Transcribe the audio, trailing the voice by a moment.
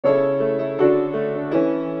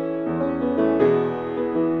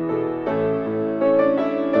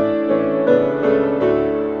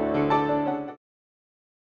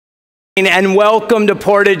And welcome to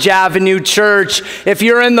Portage Avenue Church. If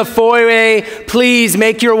you're in the foyer, please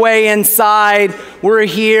make your way inside. We're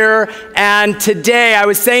here, and today, I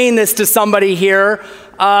was saying this to somebody here,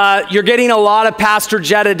 you're getting a lot of Pastor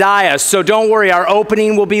Jedidiah, so don't worry, our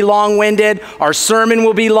opening will be long-winded, our sermon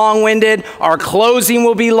will be long-winded, our closing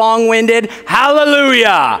will be long-winded.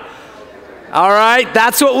 Hallelujah! All right,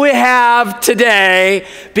 that's what we have today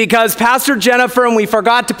because Pastor Jennifer, and we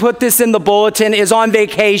forgot to put this in the bulletin, is on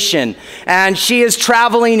vacation. And she is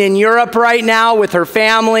traveling in Europe right now with her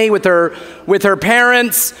family, with her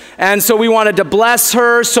parents. And so we wanted to bless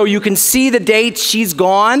her so you can see the dates she's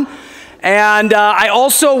gone. And I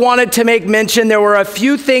also wanted to make mention, there were a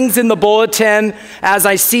few things in the bulletin as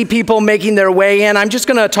I see people making their way in. I'm just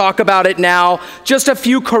going to talk about it now. Just a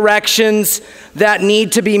few corrections that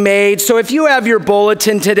need to be made. So if you have your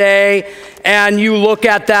bulletin today and you look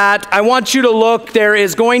at that, I want you to look. There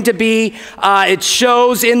is going to be, it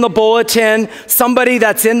shows in the bulletin, somebody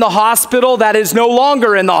that's in the hospital that is no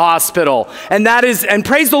longer in the hospital. And that is, and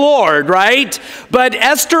praise the Lord, right? But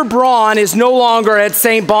Esther Braun is no longer at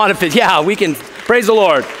St. Boniface. Yeah, we can, praise the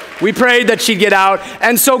Lord. We prayed that she'd get out.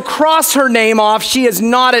 And so cross her name off. She is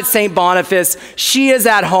not at St. Boniface. She is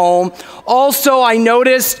at home. Also, I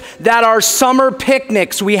noticed that our summer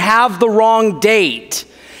picnics, we have the wrong date.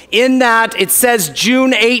 In that, it says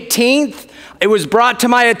June 18th. It was brought to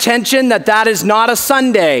my attention that that is not a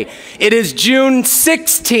Sunday. It is June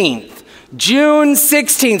 16th. June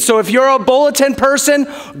 16th. So if you're a bulletin person,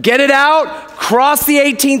 get it out, cross the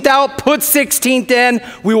 18th out, put 16th in.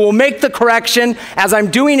 We will make the correction. As I'm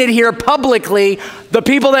doing it here publicly, the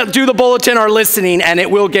people that do the bulletin are listening and it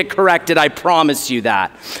will get corrected. I promise you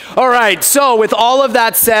that. All right. So with all of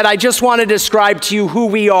that said, I just want to describe to you who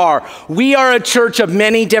we are. We are a church of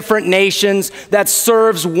many different nations that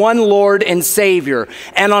serves one Lord and Savior.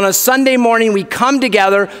 And on a Sunday morning, we come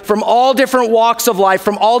together from all different walks of life,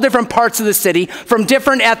 from all different parts of the city, from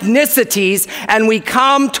different ethnicities, and we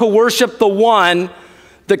come to worship the one,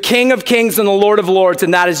 the King of Kings and the Lord of Lords,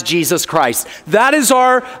 and that is Jesus Christ. That is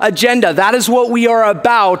our agenda. That is what we are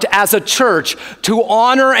about as a church, to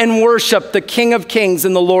honor and worship the King of Kings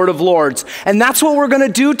and the Lord of Lords. And that's what we're going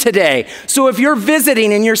to do today. So if you're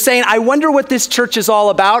visiting and you're saying, I wonder what this church is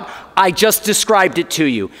all about, I just described it to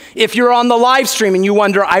you. If you're on the live stream and you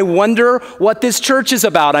wonder, I wonder what this church is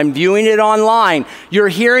about, I'm viewing it online, you're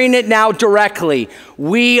hearing it now directly.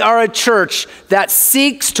 We are a church that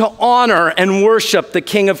seeks to honor and worship the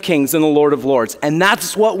King of Kings and the Lord of Lords. And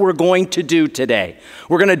that's what we're going to do today.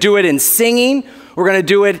 We're going to do it in singing. We're going to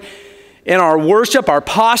do it in our worship, our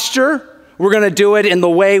posture. We're going to do it in the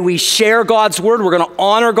way we share God's word. We're going to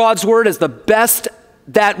honor God's word as the best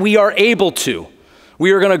that we are able to.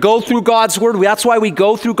 We are going to go through God's word. That's why we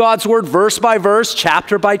go through God's word verse by verse,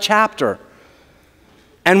 chapter by chapter.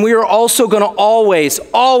 And we are also going to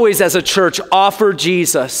always as a church offer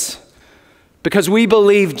Jesus, because we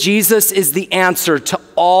believe Jesus is the answer to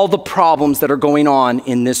all the problems that are going on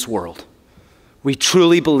in this world. We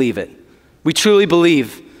truly believe it. We truly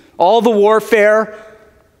believe all the warfare,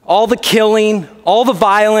 all the killing, all the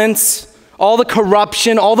violence, all the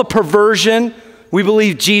corruption, all the perversion, we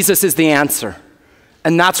believe Jesus is the answer.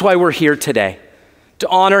 And that's why we're here today, to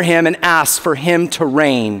honor him and ask for him to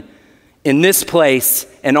reign in this place,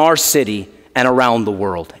 in our city, and around the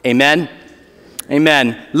world. Amen?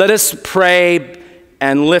 Amen. Let us pray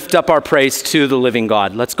and lift up our praise to the living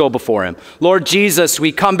God. Let's go before him. Lord Jesus,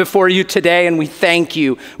 we come before you today and we thank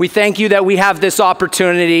you. We thank you that we have this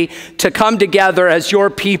opportunity to come together as your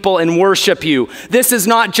people and worship you. This is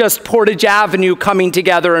not just Portage Avenue coming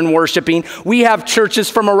together and worshiping. We have churches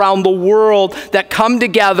from around the world that come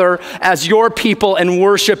together as your people and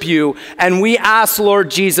worship you. And we ask, Lord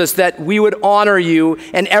Jesus, that we would honor you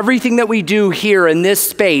in everything that we do here in this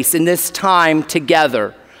space, in this time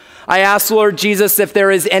together. I ask, Lord Jesus, if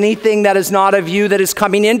there is anything that is not of you that is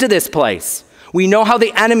coming into this place. We know how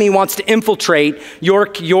the enemy wants to infiltrate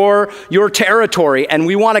your territory, and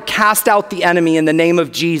we want to cast out the enemy in the name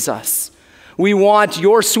of Jesus. We want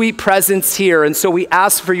your sweet presence here, and so we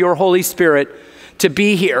ask for your Holy Spirit to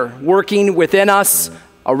be here, working within us,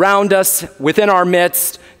 around us, within our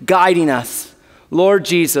midst, guiding us. Lord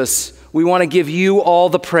Jesus, we want to give you all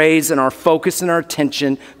the praise, and our focus and our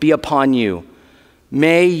attention be upon you.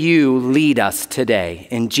 May you lead us today.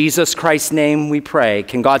 In Jesus Christ's name we pray.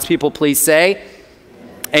 Can God's people please say,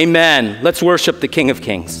 Amen. Let's worship the King of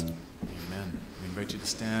Kings. Amen. We invite you to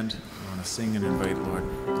stand. We want to sing and invite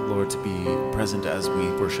the Lord to be present as we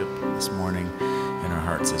worship this morning in our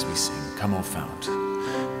hearts as we sing. Come, O Fount.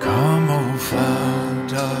 Come, O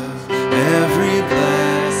Fount of every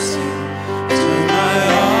blessing, turn my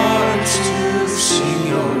heart to sing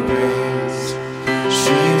your praise.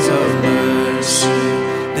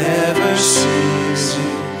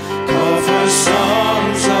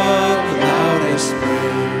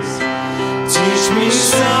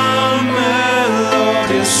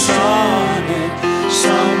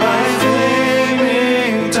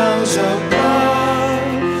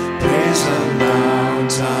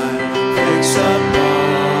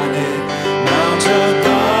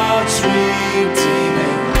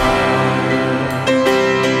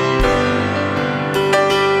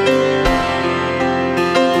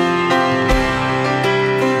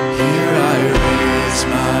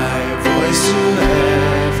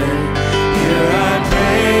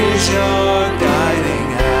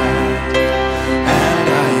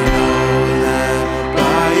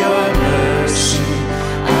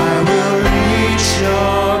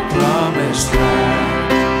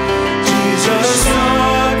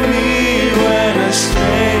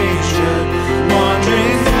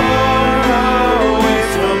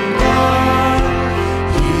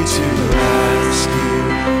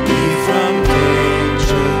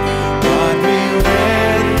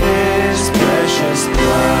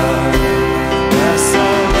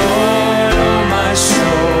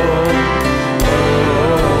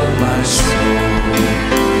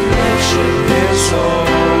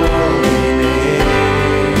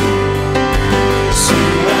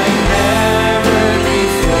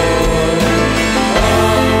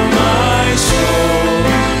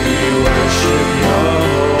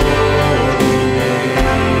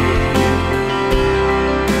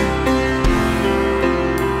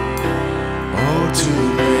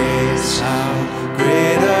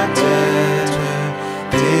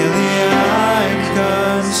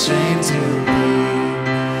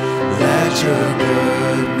 your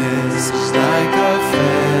goodness like a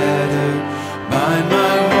fetter, bind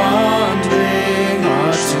my wandering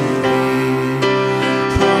heart to thee.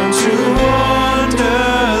 Prone to wander,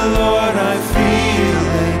 Lord, I feel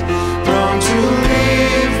it. Prone to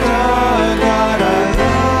leave the God I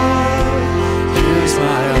love. Here's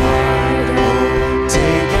my heart, oh,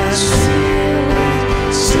 take and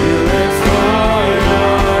seal it for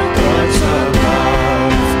your thoughts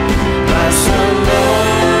above. Bless the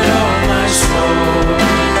Lord, oh my soul,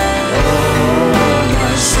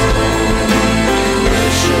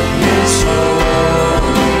 worship His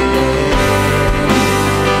holy name.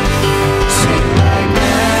 Sing like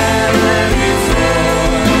never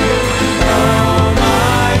before, oh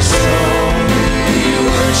my soul, we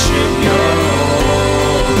worship Your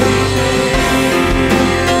holy name.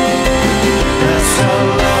 Bless the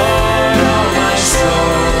Lord, oh my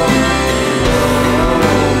soul,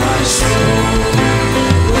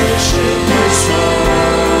 worship His holy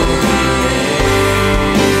name.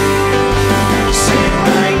 Sing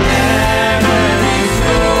like never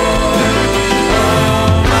before,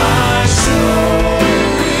 oh my soul,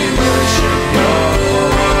 we worship Your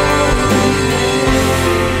holy name.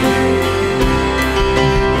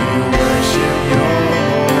 We worship Your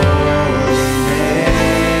holy name.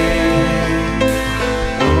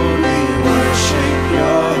 Lord, we worship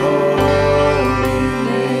Your holy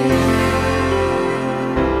name.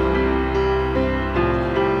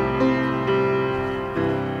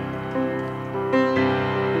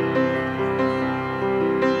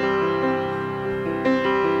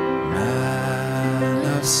 Man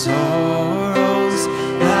of sorrows,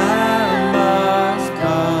 Lamb of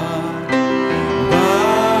God,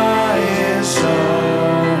 by His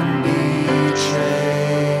own betrayed.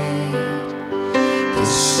 The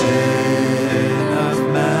sin of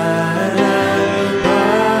man and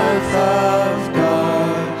wrath of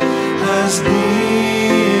God has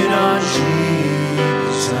been on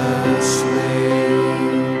Jesus laid.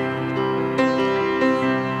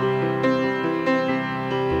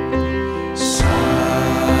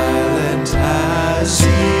 Silent as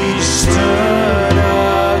He stood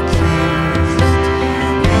accused,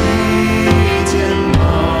 beaten,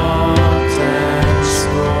 mocked, and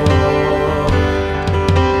scorned,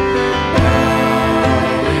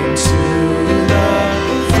 bowing to the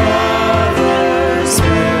Father's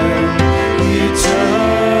will, He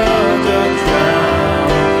took a crown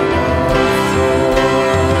of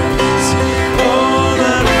thorns. Oh,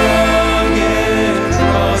 that rugged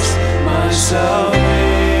cross, my salvation,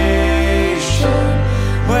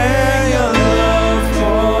 where Your love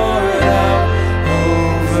poured out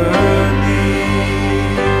over me.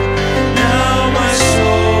 Now my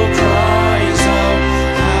soul cries out,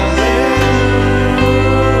 hallelujah,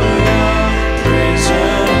 praise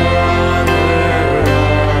and honor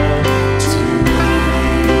unto Thee.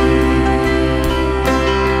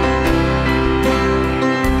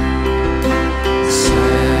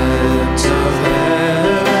 Sent of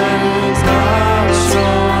heaven, God's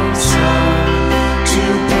own Son, to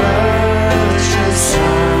purchase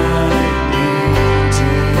and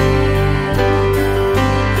redeem,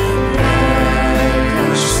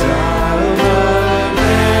 reconcile the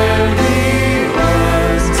very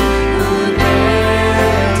ones who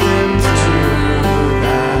nailed Him to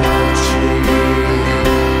that tree.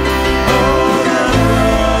 Oh, that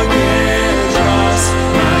rugged cross,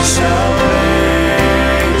 my salvation,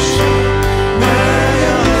 where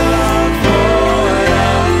Your love poured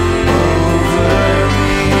out over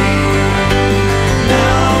me.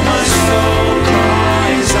 Now my soul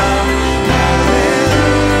cries out, hallelujah,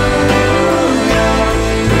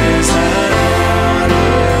 praise and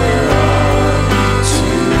honor unto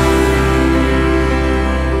Thee.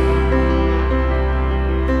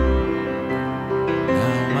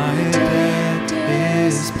 Now my debt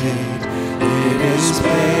is paid, it is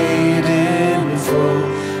paid in full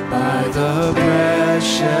by the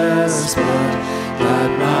precious blood that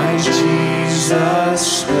my Jesus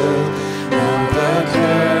spilled. Now the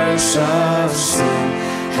curse of sin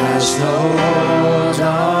has no hold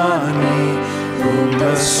on me. Whom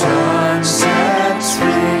the Son sets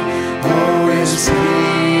free, oh, is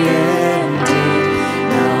free indeed.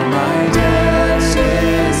 Now my debt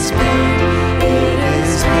is paid, it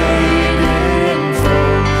is paid in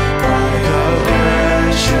full by the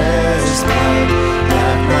precious blood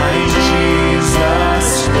that my Jesus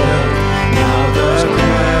spilled. Now the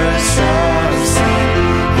curse of sin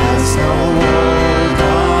has no hold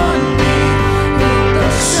on me. Whom the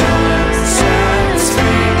Son sets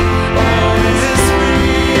free, all is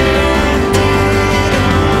free.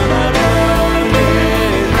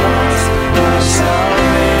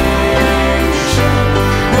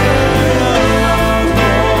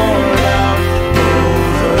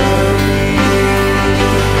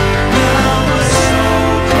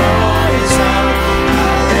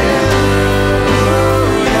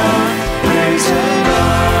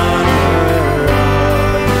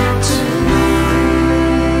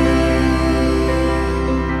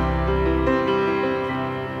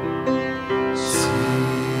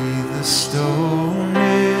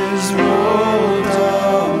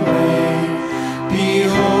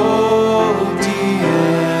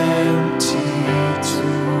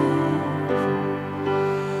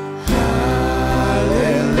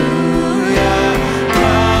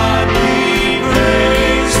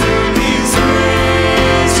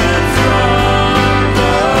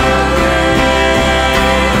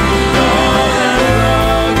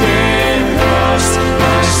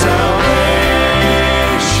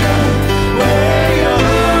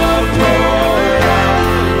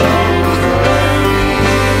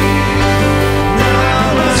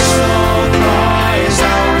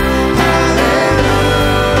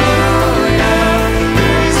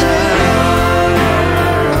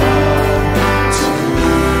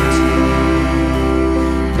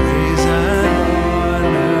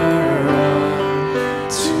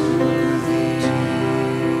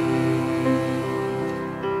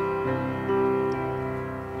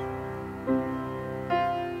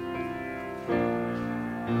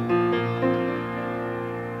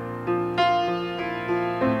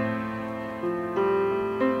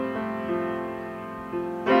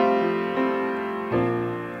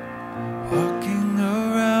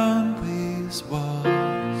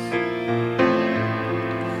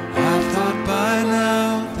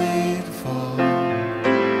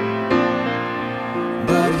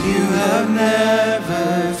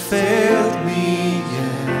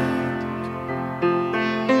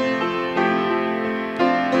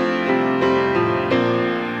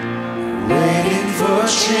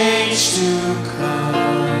 age to come,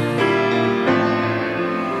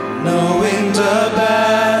 knowing the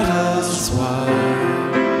battle's won.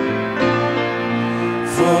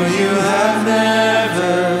 For you have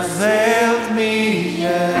never failed me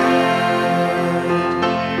yet.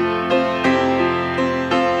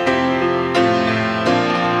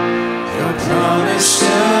 Your promise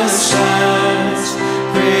still stands.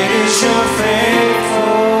 Great is your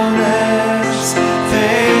faithfulness,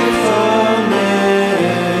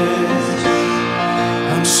 faithfulness.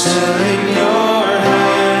 I'm still in your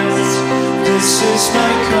hands. This is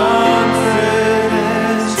my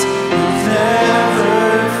confidence. You've never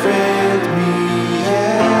failed me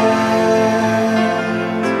yet.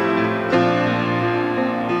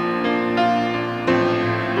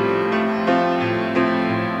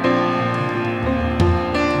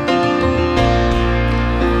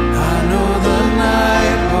 I know the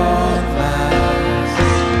night won't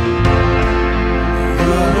last.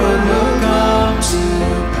 Your word will come to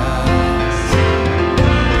pass.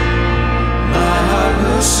 My heart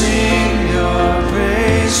will sing your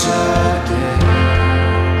praise again.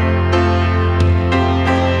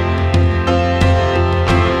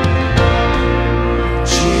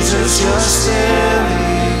 Jesus, you're still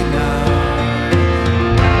enough.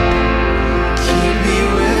 Keep me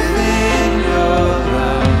within your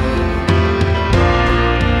love.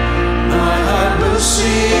 My heart will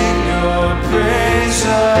sing your praise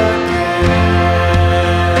again.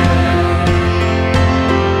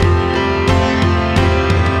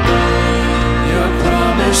 Your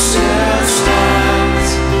promise still stands.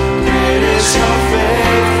 Great is your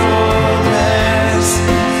faithfulness,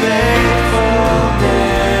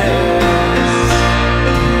 faithfulness.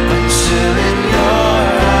 I'm still in your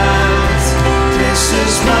hands. This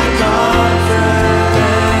is my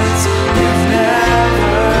confidence. You've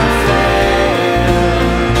never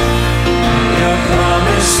failed. Your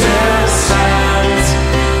promise still stands.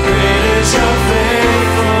 Great is your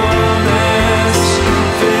faithfulness,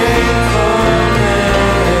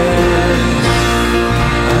 faithfulness.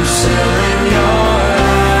 I'm still in your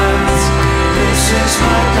hands. This is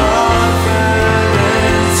my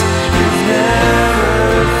confidence. You've never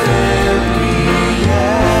failed me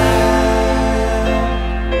yet.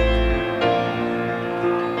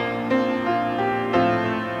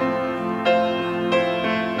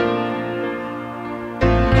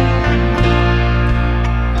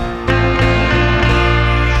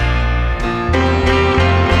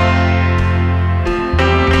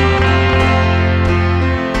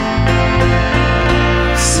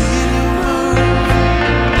 See you move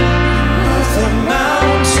the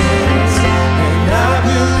mountains, and I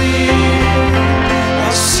believe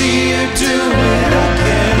I'll see you do it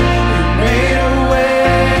again. You made a way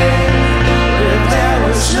where there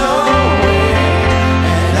was no way,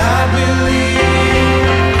 and I believe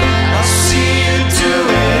I'll see you do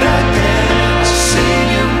it again. I've seen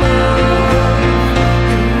you move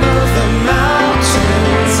the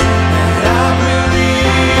mountains, and I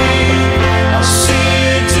believe I'll see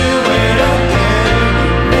you do it again.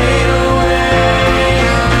 You made a way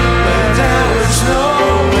where there was no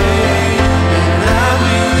way, and I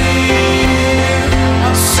believe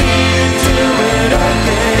I'll see you do it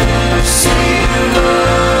again. I've seen you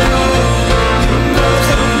move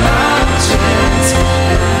the mountains,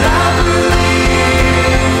 and I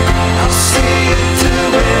believe I'll see you do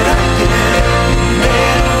it again. You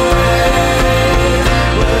made a way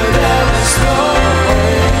where there was no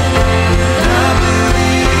way, and I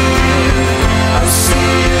believe I'll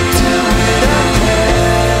see you do it again.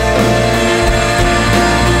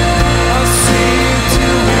 I'll see you do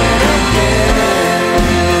it again.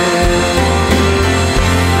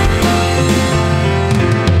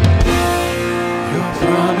 Your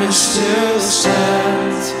promise still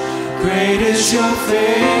stands. Great is your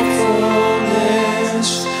faithfulness,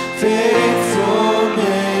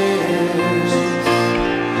 faithfulness.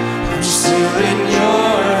 I'm still in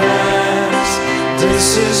your hands.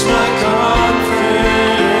 This is my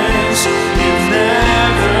confidence. You've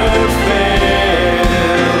never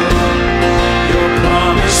failed. Your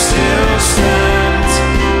promise still stands.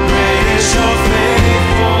 Great is your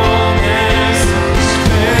faithfulness,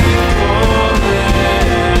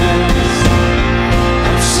 faithfulness.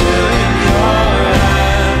 I'm still in your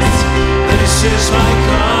hands. This is my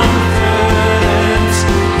confidence.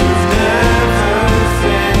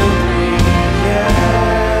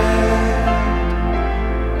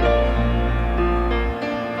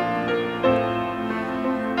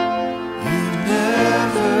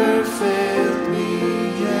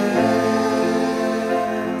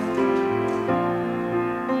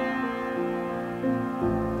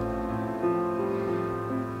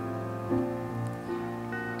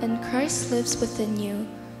 and Christ lives within you.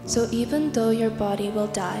 So even though your body will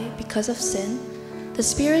die because of sin, the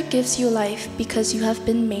Spirit gives you life because you have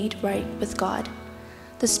been made right with God.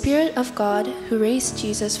 The Spirit of God who raised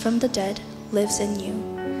Jesus from the dead lives in you.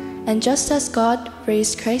 And just as God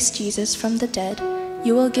raised Christ Jesus from the dead,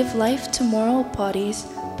 you will give life to mortal bodies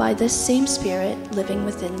by this same Spirit living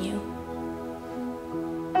within you.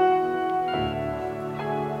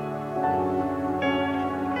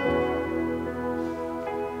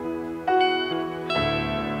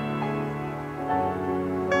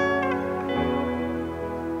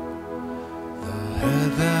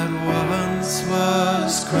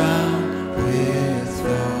 Was crowned with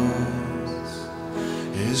thorns,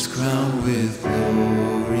 is crowned with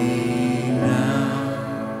glory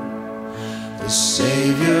now. The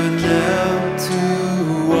Savior knelt to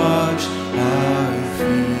wash our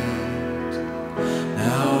feet.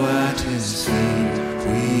 Now at his feet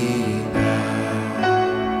we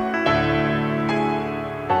bow.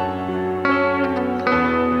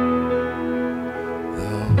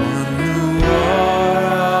 The one who wore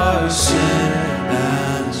our sin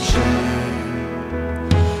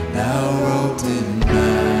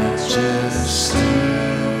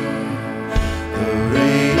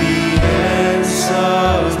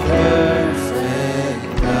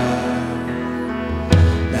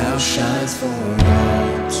shines for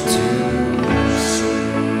all to see.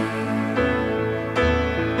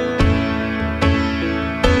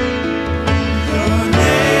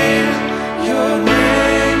 Your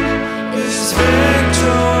name is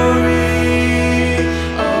victory.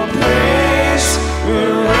 All praise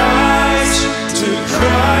will rise to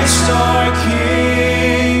Christ our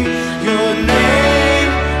King. Your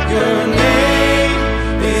name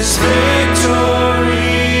is victory.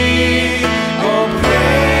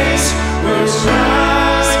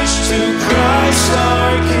 Rise to Christ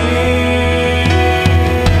our King.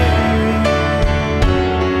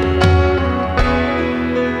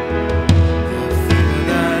 The fear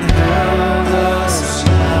that held us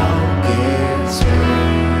now gives way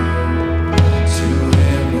to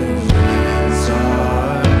Him who is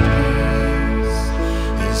our peace.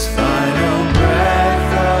 His final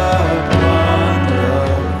breath upon the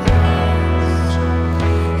cross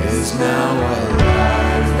is now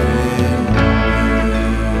alive in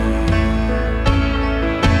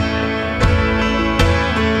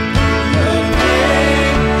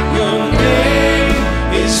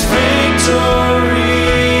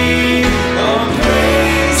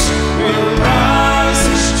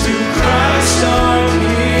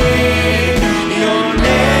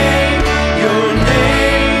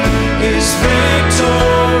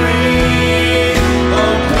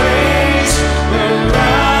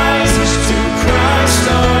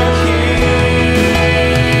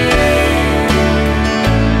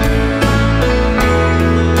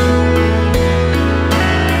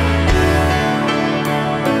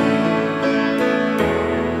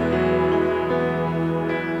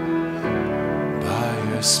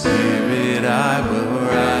Spirit, I will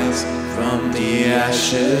rise from the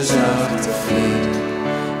ashes of defeat.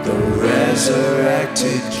 The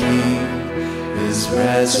resurrected King is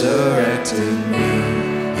resurrected me.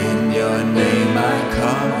 In your name I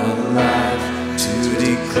come alive to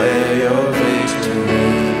declare your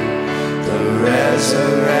victory. The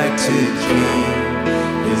resurrected King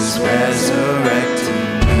is resurrected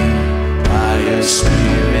me. By your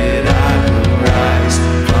Spirit I will rise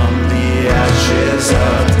from the ashes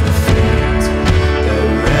of defeat. The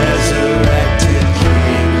resurrected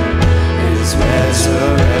King is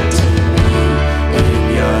resurrected me. In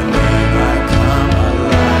your name I come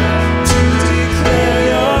alive to declare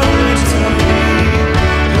your victory.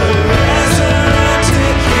 The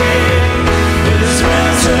resurrected King is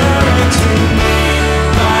resurrected me.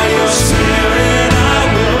 By your Spirit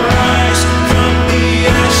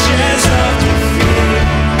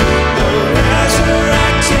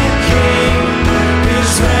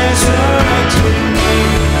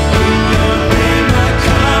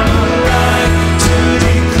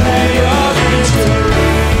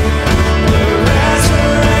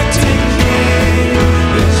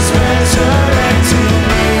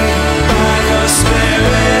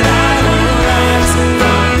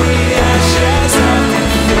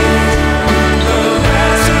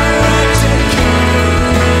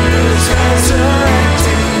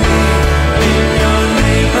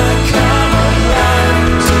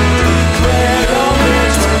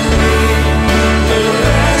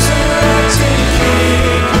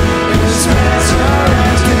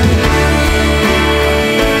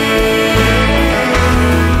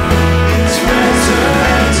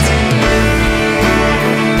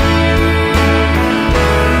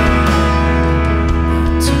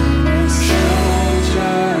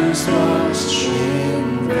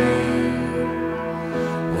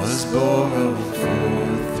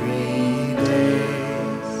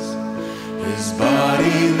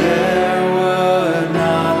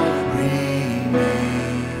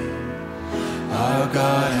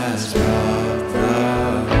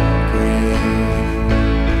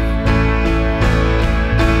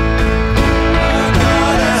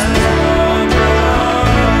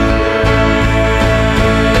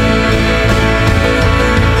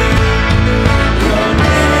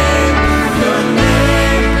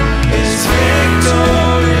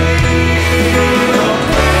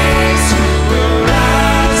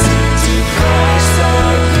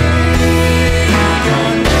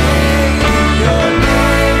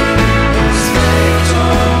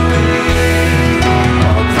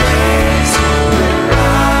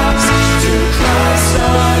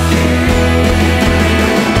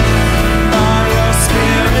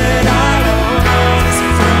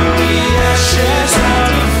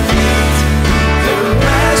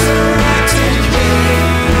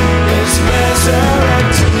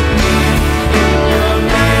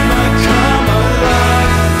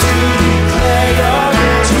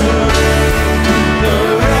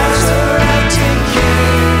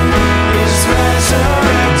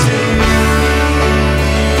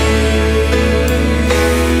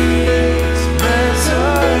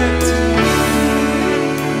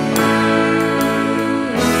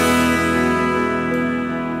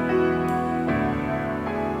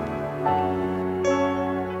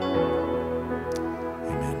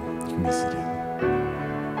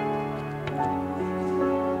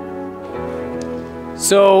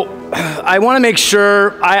So I want to make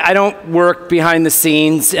sure, I don't work behind the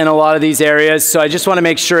scenes in a lot of these areas, so I just want to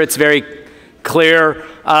make sure it's very clear.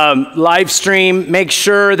 Live stream, make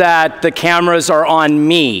sure that the cameras are on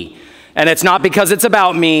me. And it's not because it's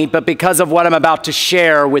about me, but because of what I'm about to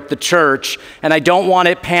share with the church, and I don't want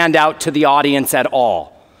it panned out to the audience at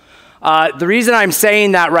all. The reason I'm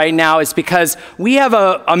saying that right now is because we have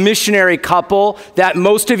a missionary couple that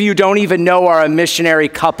most of you don't even know are a missionary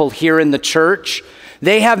couple here in the church.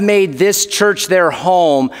 They have made this church their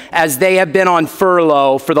home as they have been on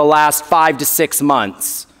furlough for the last 5 to 6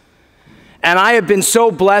 months. And I have been so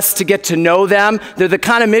blessed to get to know them. They're the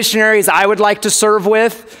kind of missionaries I would like to serve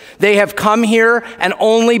with. They have come here and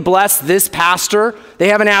only blessed this pastor. They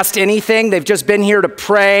haven't asked anything. They've just been here to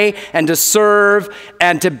pray and to serve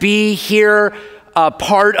and to be here,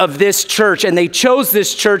 part of this church. And they chose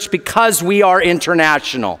this church because we are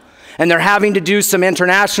international. And they're having to do some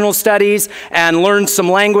international studies and learn some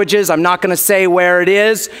languages. I'm not going to say where it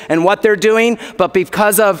is and what they're doing, but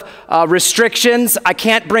because of restrictions, I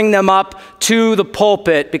can't bring them up to the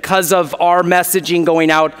pulpit because of our messaging going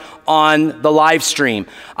out on the live stream.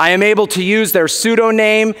 I am able to use their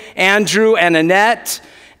pseudonym, Andrew and Annette,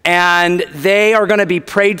 and they are going to be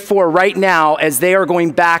prayed for right now as they are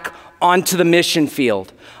going back onto the mission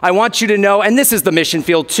field. I want you to know, and this is the mission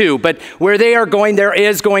field too, but where they are going, there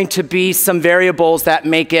is going to be some variables that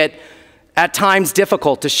make it at times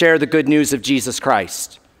difficult to share the good news of Jesus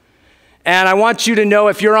Christ. And I want you to know,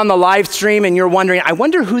 if you're on the live stream and you're wondering, I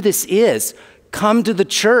wonder who this is, come to the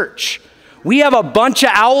church. We have a bunch of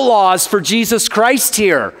outlaws for Jesus Christ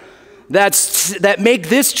here that make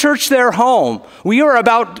this church their home. We are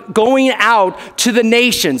about going out to the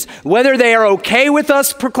nations. Whether they are okay with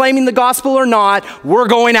us proclaiming the gospel or not, we're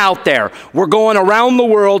going out there. We're going around the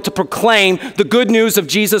world to proclaim the good news of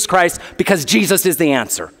Jesus Christ because Jesus is the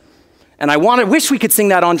answer. And I wish we could sing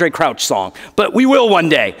that Andre Crouch song, but we will one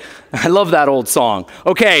day. I love that old song.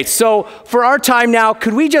 Okay, so for our time now,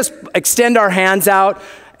 could we just extend our hands out?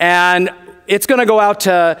 And it's going to go out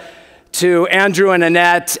to Andrew and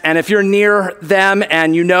Annette, and if you're near them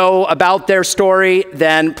and you know about their story,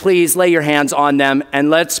 then please lay your hands on them and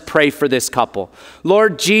let's pray for this couple.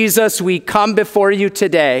 Lord Jesus, we come before you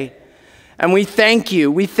today and we thank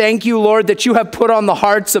you. We thank you, Lord, that you have put on the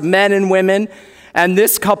hearts of men and women, and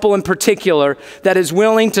this couple in particular, that is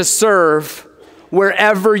willing to serve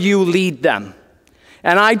wherever you lead them.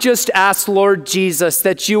 And I just ask, Lord Jesus,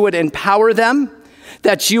 that you would empower them,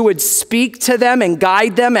 that you would speak to them and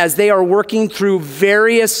guide them as they are working through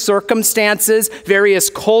various circumstances, various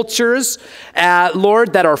cultures,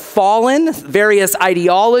 Lord, that are fallen, various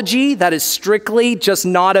ideology that is strictly just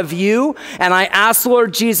not of you. And I ask,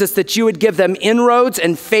 Lord Jesus, that you would give them inroads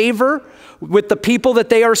and favor with the people that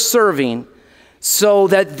they are serving so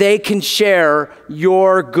that they can share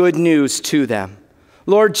your good news to them.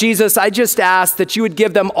 Lord Jesus, I just ask that you would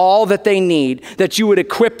give them all that they need, that you would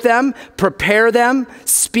equip them, prepare them,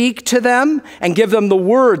 speak to them, and give them the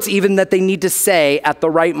words even that they need to say at the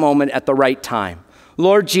right moment, at the right time.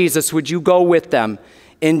 Lord Jesus, would you go with them?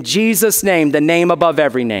 In Jesus' name, the name above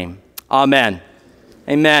every name. Amen.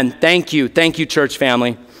 Amen. Thank you. Thank you, church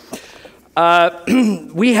family.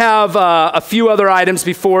 We have a few other items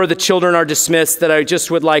before the children are dismissed that I just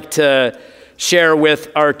would like to share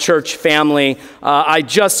with our church family. I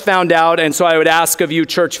just found out, and so I would ask of you,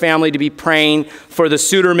 church family, to be praying for the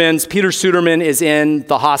Sudermans. Peter Suderman is in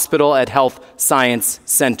the hospital at Health Science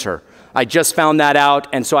Center. I just found that out,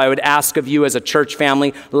 and so I would ask of you as a church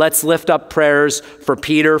family, let's lift up prayers for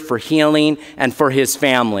Peter, for healing, and for his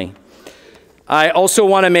family. I also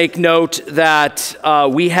want to make note that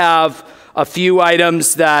we have a few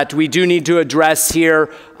items that we do need to address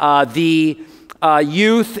here.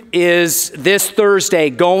 Youth is this Thursday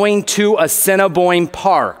going to Assiniboine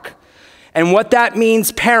Park. And what that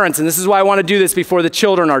means, parents, and this is why I want to do this before the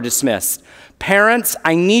children are dismissed. Parents,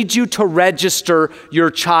 I need you to register your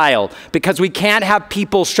child because we can't have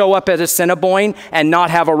people show up at Assiniboine and not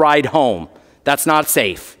have a ride home. That's not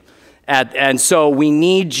safe. And so we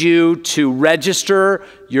need you to register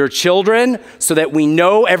your children so that we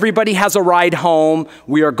know everybody has a ride home.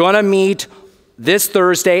 We are going to meet this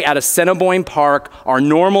Thursday at Assiniboine Park, our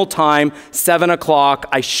normal time, 7 o'clock.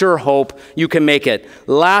 I sure hope you can make it.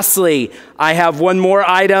 Lastly, I have one more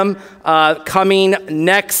item coming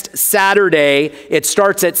next Saturday. It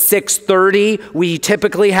starts at 6:30. We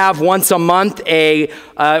typically have once a month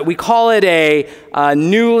we call it a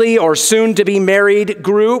newly or soon to be married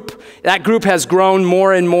group. That group has grown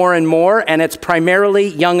more and more and more, and it's primarily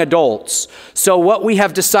young adults. So what we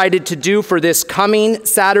have decided to do for this coming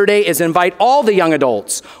Saturday is invite all the young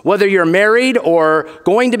adults, whether you're married or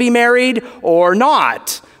going to be married or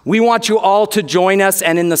not. We want you all to join us,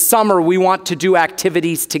 and in the summer, we want to do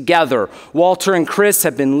activities together. Walter and Chris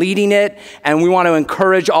have been leading it, and we want to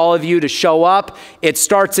encourage all of you to show up. It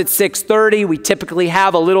starts at 6:30. We typically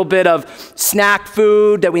have a little bit of snack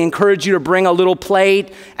food that we encourage you to bring a little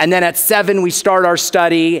plate, and then at 7, we start our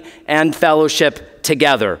study and fellowship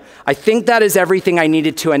together. I think that is everything I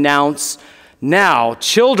needed to announce. Now,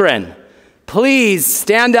 children, please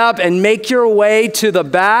stand up and make your way to the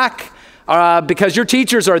back. Because your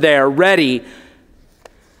teachers are there, ready,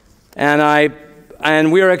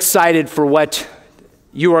 and we are excited for what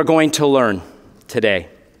you are going to learn today.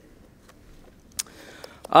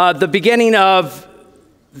 The beginning of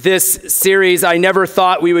this series, I never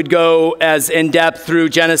thought we would go as in-depth through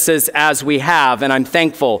Genesis as we have, and I'm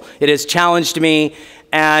thankful. It has challenged me.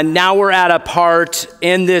 And now we're at a part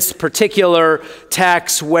in this particular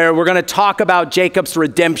text where we're going to talk about Jacob's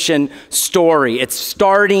redemption story. It's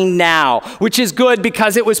starting now, which is good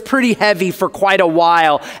because it was pretty heavy for quite a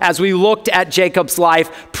while as we looked at Jacob's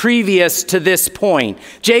life previous to this point.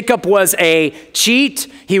 Jacob was a cheat.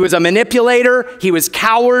 He was a manipulator. He was a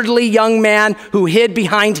cowardly young man who hid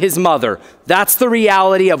behind his mother. That's the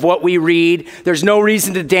reality of what we read. There's no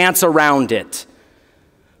reason to dance around it.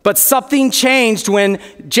 But something changed when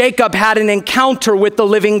Jacob had an encounter with the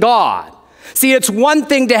living God. See, it's one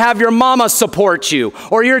thing to have your mama support you,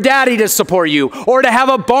 or your daddy to support you, or to have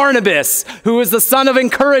a Barnabas, who is the son of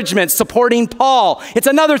encouragement, supporting Paul. It's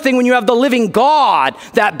another thing when you have the living God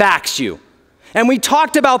that backs you. And we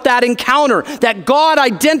talked about that encounter, that God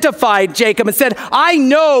identified Jacob and said, I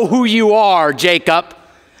know who you are, Jacob.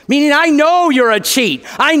 Meaning, I know you're a cheat.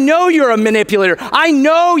 I know you're a manipulator. I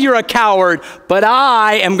know you're a coward, but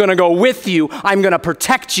I am going to go with you. I'm going to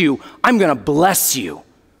protect you. I'm going to bless you.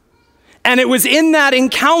 And it was in that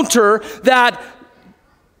encounter that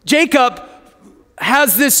Jacob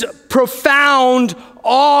has this profound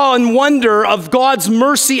awe and wonder of God's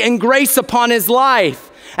mercy and grace upon his life.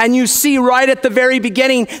 And you see right at the very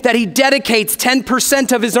beginning that he dedicates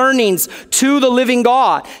 10% of his earnings to the living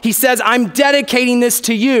God. He says, I'm dedicating this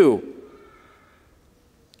to you.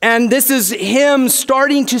 And this is him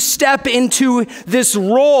starting to step into this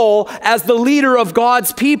role as the leader of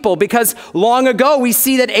God's people, because long ago we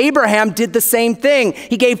see that Abraham did the same thing.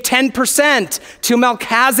 He gave 10% to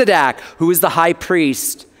Melchizedek, who is the high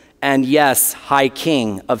priest and, yes, high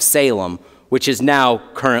king of Salem, which is now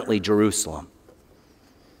currently Jerusalem.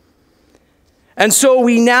 And so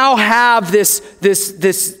we now have this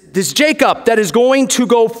Jacob that is going to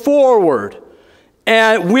go forward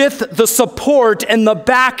and with the support and the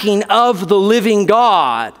backing of the living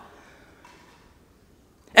God.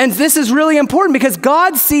 And this is really important because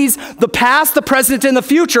God sees the past, the present, and the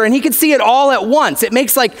future, and he can see it all at once. It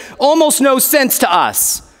makes like almost no sense to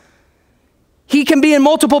us. He can be in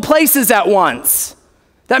multiple places at once.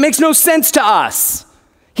 That makes no sense to us.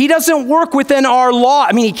 He doesn't work within our law.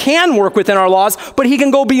 I mean, he can work within our laws, but he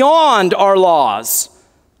can go beyond our laws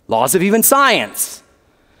of even science.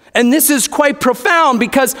 And this is quite profound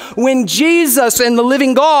because when Jesus and the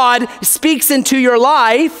living God speaks into your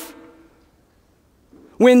life,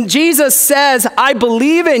 when Jesus says, I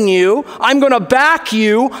believe in you, I'm going to back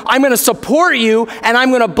you, I'm going to support you, and I'm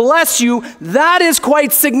going to bless you, that is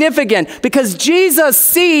quite significant because Jesus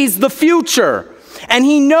sees the future. And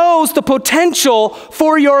he knows the potential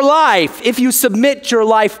for your life if you submit your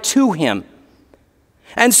life to him.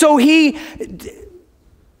 And so the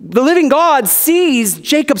living God sees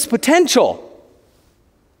Jacob's potential.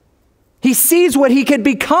 He sees what he could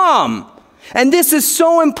become. And this is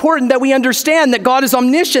so important that we understand that God is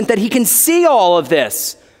omniscient, that he can see all of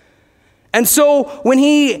this. And so when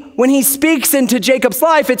he speaks into Jacob's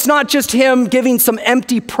life, it's not just him giving some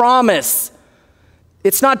empty promise.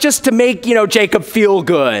 It's not just to make, Jacob feel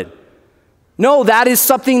good. No, that is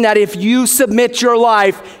something that if you submit your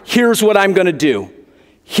life, here's what I'm going to do.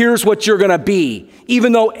 Here's what you're going to be.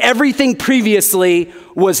 Even though everything previously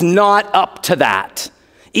was not up to that.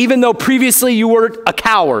 Even though previously you were a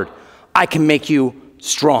coward, I can make you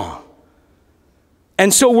strong.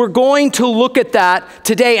 And so we're going to look at that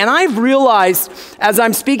today. And I've realized as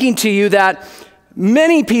I'm speaking to you that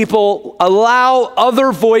many people allow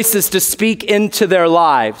other voices to speak into their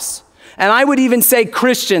lives. and I would even say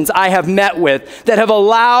Christians I have met with that have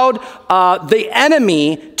allowed the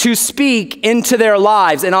enemy to speak into their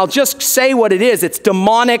lives. And I'll just say what it is. It's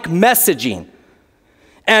demonic messaging.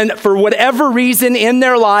 And for whatever reason in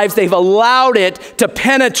their lives, they've allowed it to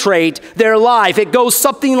penetrate their life. It goes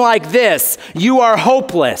something like this: you are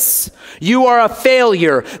hopeless. You are a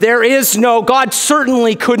failure. There is no, God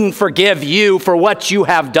certainly couldn't forgive you for what you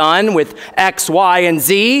have done with X, Y, and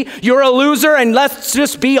Z. You're a loser, and let's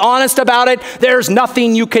just be honest about it. There's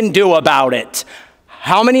nothing you can do about it.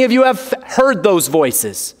 How many of you have heard those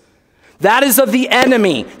voices? That is of the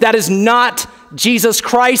enemy. That is not Jesus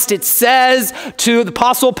Christ. It says, to the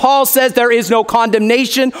Apostle Paul says, there is no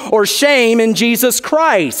condemnation or shame in Jesus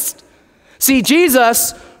Christ. See,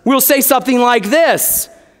 Jesus will say something like this.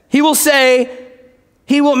 He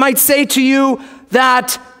might say to you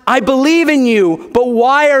that, I believe in you, but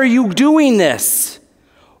why are you doing this?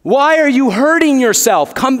 Why are you hurting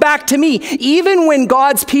yourself? Come back to me. Even when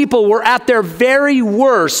God's people were at their very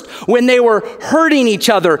worst, when they were hurting each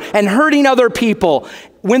other and hurting other people,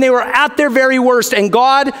 when they were at their very worst, and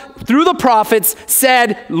God, through the prophets,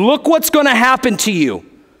 said, look what's going to happen to you.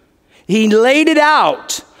 He laid it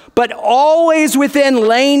out, but always within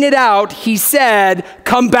laying it out, he said,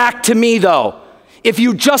 come back to me though. If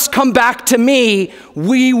you just come back to me,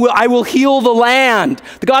 I will heal the land.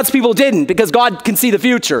 The God's people didn't, because God can see the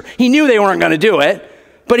future. He knew they weren't going to do it.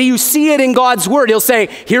 But you see it in God's word. He'll say,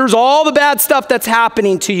 here's all the bad stuff that's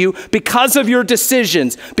happening to you because of your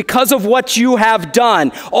decisions, because of what you have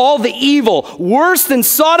done. All the evil, worse than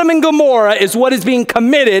Sodom and Gomorrah, is what is being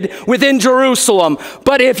committed within Jerusalem.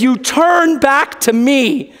 But if you turn back to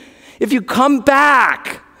me, if you come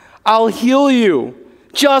back, I'll heal you.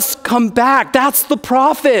 Just come back. That's the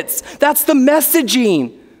prophets. That's the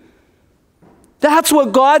messaging. That's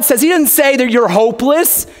what God says. He doesn't say that you're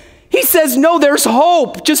hopeless. He says, no, there's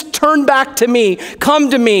hope. Just turn back to me. Come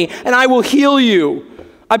to me, and I will heal you.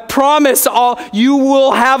 I promise you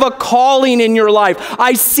will have a calling in your life.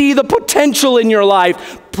 I see the potential in your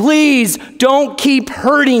life. Please don't keep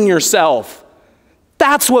hurting yourself.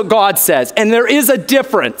 That's what God says, and there is a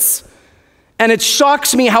difference. And it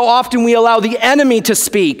shocks me how often we allow the enemy to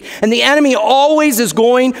speak. And the enemy always is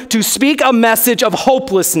going to speak a message of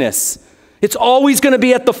hopelessness. It's always going to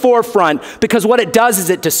be at the forefront, because what it does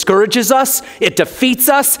is it discourages us, it defeats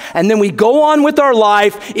us, and then we go on with our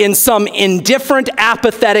life in some indifferent,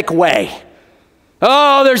 apathetic way.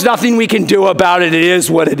 Oh, there's nothing we can do about it. It is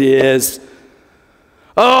what it is.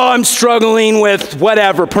 Oh, I'm struggling with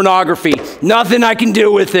whatever, pornography. Nothing I can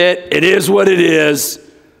do with it. It is what it is.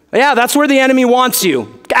 Yeah, that's where the enemy wants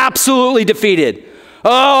you. Absolutely defeated.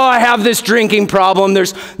 Oh, I have this drinking problem.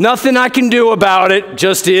 There's nothing I can do about it.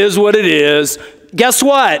 Just is what it is. Guess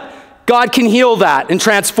what? God can heal that and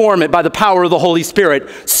transform it by the power of the Holy Spirit.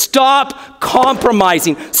 Stop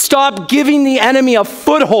compromising. Stop giving the enemy a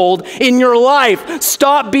foothold in your life.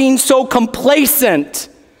 Stop being so complacent.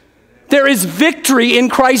 There is victory in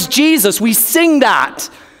Christ Jesus. We sing that.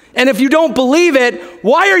 And if you don't believe it,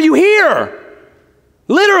 why are you here?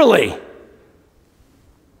 Literally.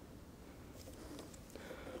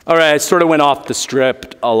 All right, I sort of went off the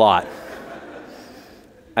script a lot.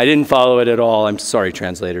 I didn't follow it at all. I'm sorry,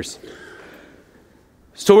 translators.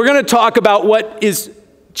 So we're going to talk about what is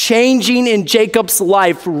changing in Jacob's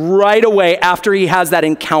life right away after he has that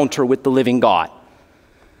encounter with the living God.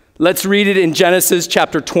 Let's read it in Genesis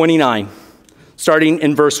chapter 29, starting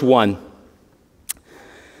in verse 1. It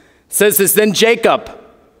says this, then Jacob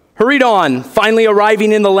hurried on, finally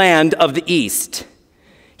arriving in the land of the east.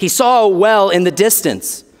 He saw a well in the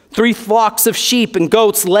distance. 3 flocks of sheep and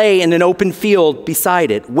goats lay in an open field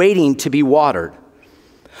beside it, waiting to be watered.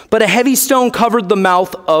 But a heavy stone covered the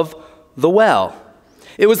mouth of the well.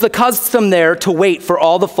 It was the custom there to wait for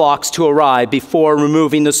all the flocks to arrive before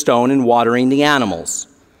removing the stone and watering the animals.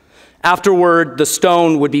 Afterward, the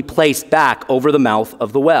stone would be placed back over the mouth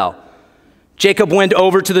of the well. Jacob went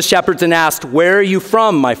over to the shepherds and asked, where are you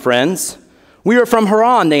from, my friends? We are from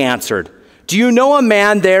Haran, they answered. Do you know a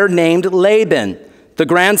man there named Laban, the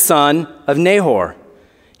grandson of Nahor?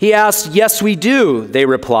 He asked, yes, we do, they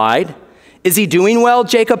replied. Is he doing well,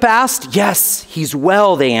 Jacob asked. Yes, he's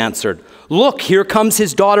well, they answered. Look, here comes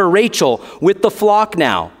his daughter Rachel with the flock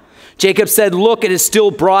now. Jacob said, look, it is still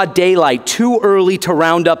broad daylight, too early to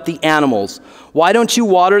round up the animals. Why don't you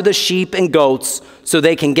water the sheep and goats so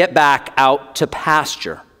they can get back out to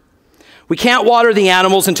pasture? We can't water the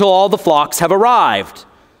animals until all the flocks have arrived.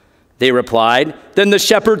 They replied, then the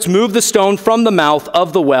shepherds move the stone from the mouth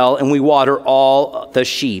of the well, and we water all the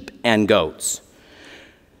sheep and goats.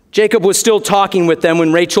 Jacob was still talking with them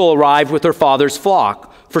when Rachel arrived with her father's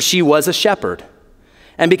flock, for she was a shepherd.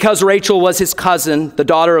 And because Rachel was his cousin, the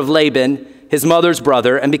daughter of Laban, his mother's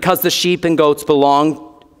brother, and because the sheep and goats belonged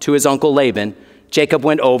to his uncle Laban, Jacob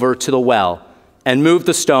went over to the well and moved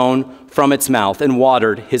the stone from its mouth and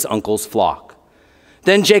watered his uncle's flock.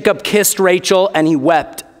 Then Jacob kissed Rachel, and he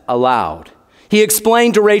wept aloud. He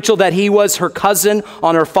explained to Rachel that he was her cousin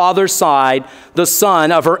on her father's side, the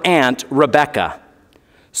son of her aunt Rebekah.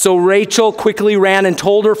 So Rachel quickly ran and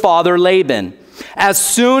told her father Laban. As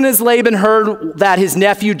soon as Laban heard that his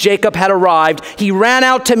nephew Jacob had arrived, he ran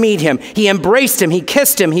out to meet him. He embraced him, he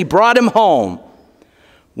kissed him, he brought him home.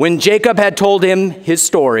 When Jacob had told him his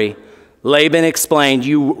story, Laban explained,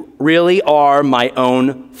 "You really are my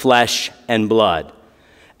own flesh and blood."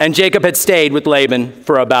 And Jacob had stayed with Laban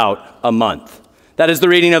for about a month. That is the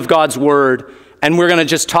reading of God's word, and we're going to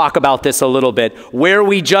just talk about this a little bit. Where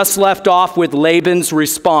we just left off with Laban's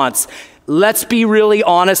response, let's be really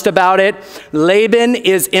honest about it. Laban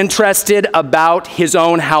is interested about his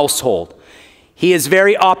own household. He is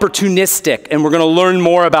very opportunistic, and we're going to learn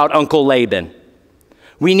more about Uncle Laban.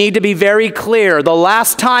 We need to be very clear. The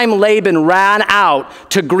last time Laban ran out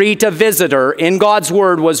to greet a visitor in God's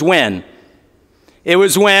word was when? It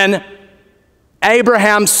was when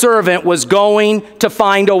Abraham's servant was going to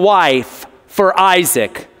find a wife for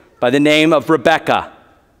Isaac by the name of Rebekah.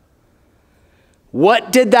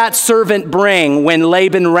 What did that servant bring when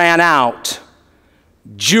Laban ran out?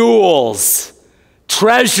 Jewels,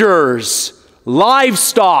 treasures,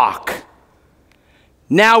 livestock.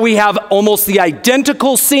 Now we have almost the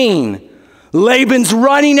identical scene. Laban's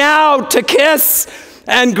running out to kiss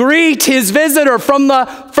and greet his visitor from the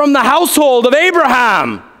household of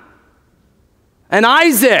Abraham and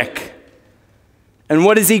Isaac. And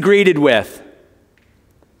what is he greeted with?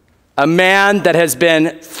 A man that has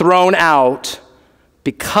been thrown out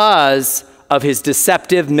because of his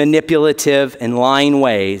deceptive, manipulative, and lying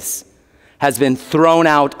ways, has been thrown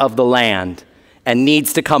out of the land and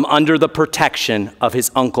needs to come under the protection of his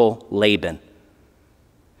uncle Laban.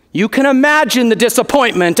 You can imagine the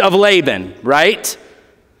disappointment of Laban, right?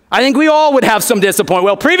 I think we all would have some disappointment.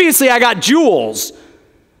 Well, previously I got jewels.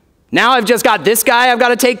 Now I've just got this guy I've got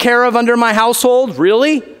to take care of under my household?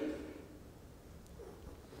 Really?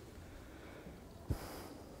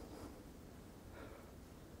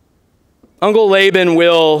 Uncle Laban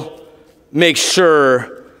will make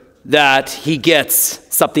sure that he gets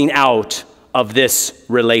something out of this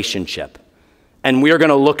relationship. And we are going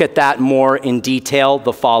to look at that more in detail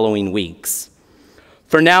the following weeks.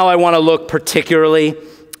 For now, I want to look particularly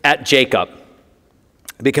at Jacob.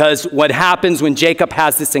 Because what happens when Jacob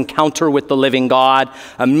has this encounter with the living God,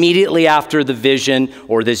 immediately after the vision,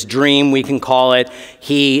 or this dream we can call it,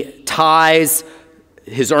 he ties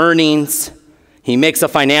his earnings, he makes a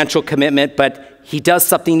financial commitment, but he does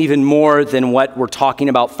something even more than what we're talking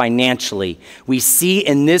about financially. We see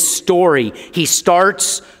in this story, he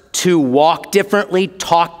starts to walk differently,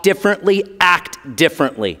 talk differently, act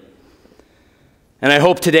differently. And I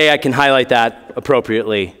hope today I can highlight that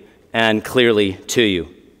appropriately and clearly to you.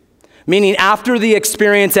 Meaning after the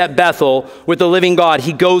experience at Bethel with the living God,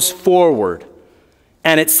 he goes forward.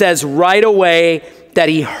 And it says right away that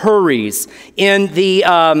he hurries. In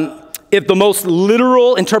if the most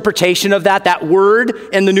literal interpretation of that word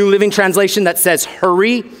in the New Living Translation that says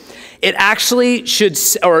hurry, it actually should,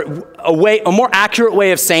 or a more accurate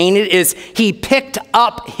way of saying it is he picked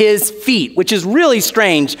up his feet, which is really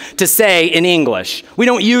strange to say in English. We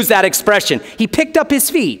don't use that expression. He picked up his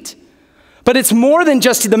feet. But it's more than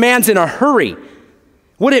just the man's in a hurry.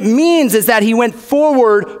 What it means is that he went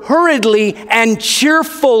forward hurriedly and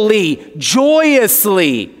cheerfully,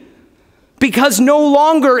 joyously. Because no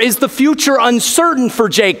longer is the future uncertain for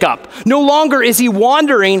Jacob. No longer is he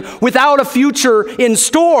wandering without a future in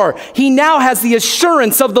store. He now has the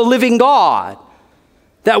assurance of the living God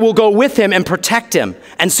that will go with him and protect him.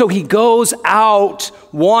 And so he goes out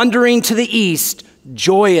wandering to the east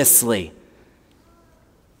joyously.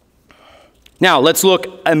 Now, let's look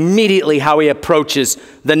immediately how he approaches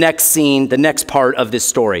the next scene, the next part of this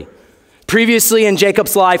story. Previously in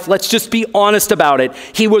Jacob's life, let's just be honest about it.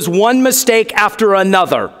 He was one mistake after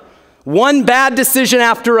another. One bad decision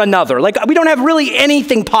after another. Like, we don't have really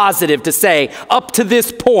anything positive to say up to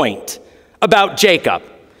this point about Jacob.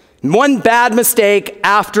 One bad mistake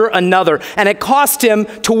after another. And it cost him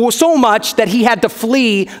so much that he had to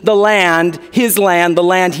flee the land, the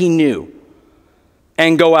land he knew,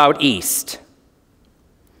 and go out east.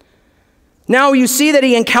 Now you see that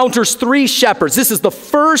he encounters 3 shepherds. This is the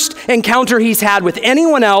first encounter he's had with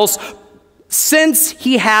anyone else since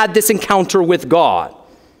he had this encounter with God.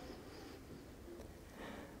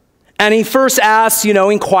 And he first asks,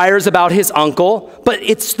 inquires about his uncle, but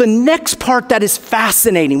it's the next part that is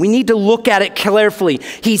fascinating. We need to look at it carefully.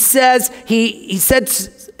 He says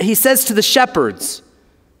to the shepherds,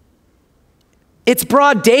 "It's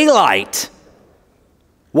broad daylight.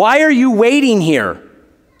 Why are you waiting here?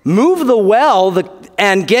 Move the well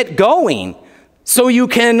and get going so you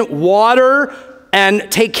can water and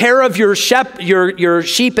take care of your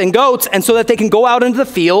sheep and goats, and so that they can go out into the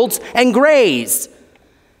fields and graze."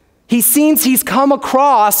 He's come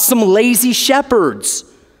across some lazy shepherds.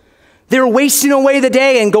 They're wasting away the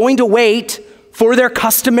day and going to wait for their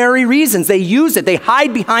customary reasons. They use it. They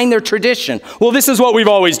hide behind their tradition. Well, this is what we've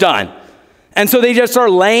always done. And so they just are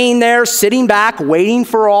laying there, sitting back, waiting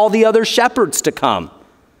for all the other shepherds to come.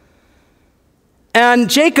 And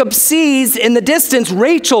Jacob sees in the distance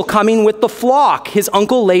Rachel coming with the flock, his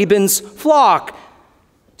uncle Laban's flock.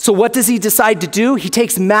 So what does he decide to do? He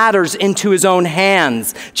takes matters into his own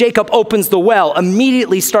hands. Jacob opens the well,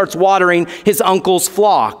 immediately starts watering his uncle's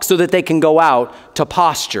flock so that they can go out to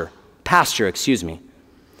pasture.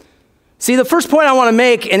 See, the first point I want to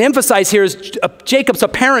make and emphasize here is Jacob's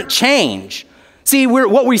apparent change. See,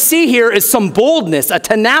 what we see here is some boldness, a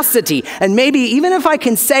tenacity, and maybe, even if I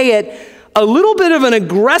can say it, a little bit of an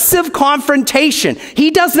aggressive confrontation.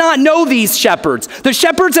 He does not know these shepherds. The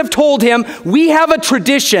shepherds have told him, "We have a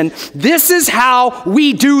tradition. This is how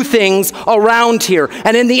we do things around here."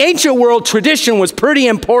 And in the ancient world, tradition was pretty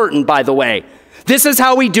important, by the way. This is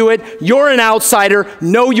how we do it. You're an outsider.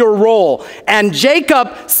 Know your role. And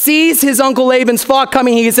Jacob sees his uncle Laban's flock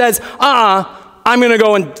coming. He says, I'm going to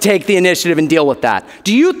go and take the initiative and deal with that.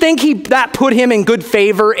 Do you think that put him in good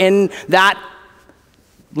favor in that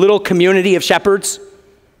little community of shepherds?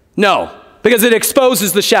 No, because it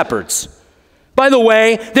exposes the shepherds. By the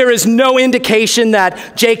way, there is no indication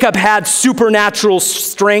that Jacob had supernatural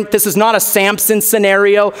strength. This is not a Samson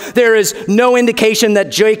scenario. There is no indication that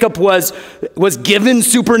Jacob was given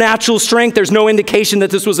supernatural strength. There's no indication that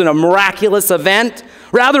this was a miraculous event.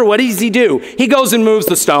 Rather, what does he do? He goes and moves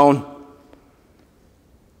the stone.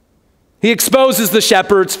 He exposes the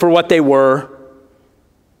shepherds for what they were.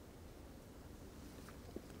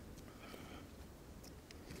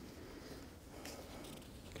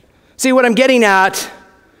 See, what I'm getting at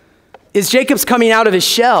is Jacob's coming out of his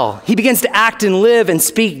shell. He begins to act and live and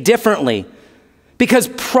speak differently. Because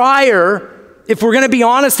prior, if we're going to be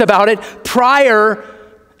honest about it,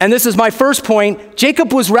 and this is my first point,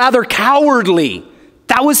 Jacob was rather cowardly.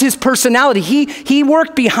 That was his personality. He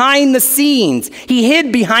worked behind the scenes. He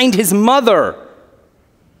hid behind his mother.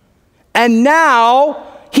 And now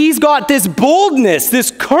he's got this boldness, this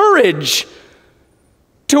courage,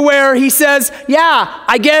 to where he says, yeah,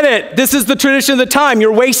 I get it. This is the tradition of the time.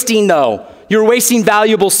 You're wasting, though. You're wasting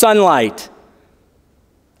valuable sunlight.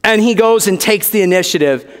 And he goes and takes the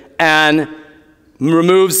initiative and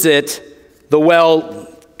removes the well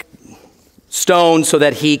stone, so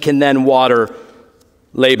that he can then water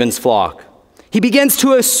Laban's flock. He begins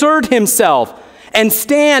to assert himself and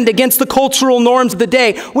stand against the cultural norms of the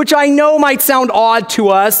day, which I know might sound odd to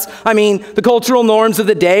us. I mean, the cultural norms of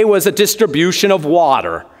the day was a distribution of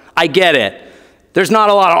water. I get it. There's not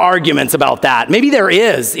a lot of arguments about that. Maybe there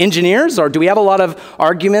is. Engineers, or do we have a lot of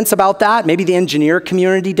arguments about that? Maybe the engineer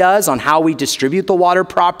community does, on how we distribute the water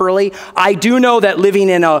properly. I do know that living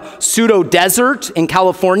in a pseudo-desert in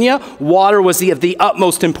California, water was of the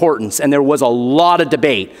utmost importance, and there was a lot of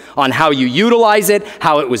debate on how you utilize it,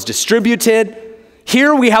 how it was distributed.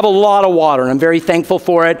 Here we have a lot of water, and I'm very thankful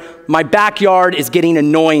for it. My backyard is getting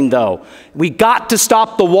annoying, though. We got to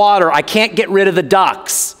stop the water. I can't get rid of the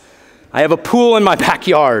ducks. I have a pool in my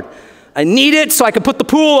backyard. I need it so I can put the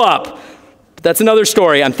pool up. But that's another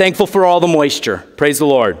story. I'm thankful for all the moisture. Praise the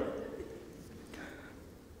Lord.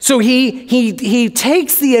 So he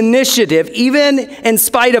takes the initiative, even in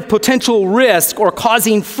spite of potential risk or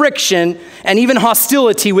causing friction and even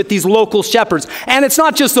hostility with these local shepherds. And it's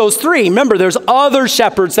not just those three. Remember, there's other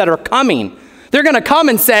shepherds that are coming. They're going to come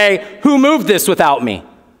and say, who moved this without me?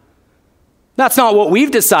 That's not what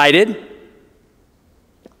we've decided.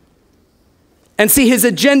 And see, his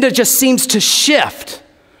agenda just seems to shift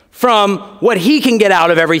from what he can get out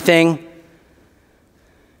of everything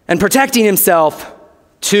and protecting himself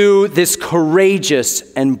to this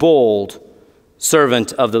courageous and bold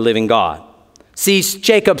servant of the living God. See,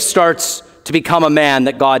 Jacob starts to become a man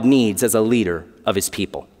that God needs as a leader of his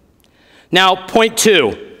people. Now, point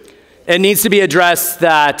 2, it needs to be addressed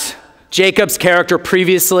that Jacob's character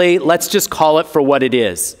previously, let's just call it for what it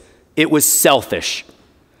is. It was selfish.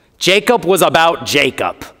 Jacob was about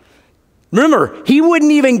Jacob. Remember, he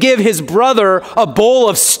wouldn't even give his brother a bowl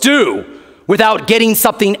of stew without getting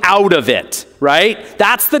something out of it. right?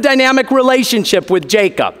 That's the dynamic relationship with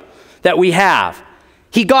Jacob that we have.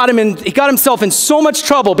 He got himself in so much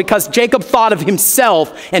trouble because Jacob thought of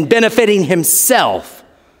himself and benefiting himself.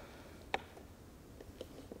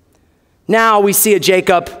 Now we see a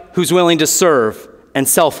Jacob who's willing to serve and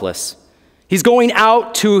selfless. He's going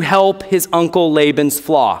out to help his uncle Laban's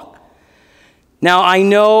flock. Now, I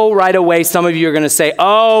know right away some of you are going to say,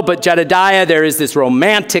 oh, but Jedidiah, there is this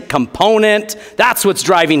romantic component. That's what's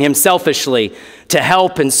driving him selfishly to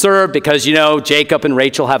help and serve because, you know, Jacob and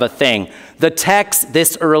Rachel have a thing. The text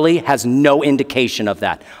this early has no indication of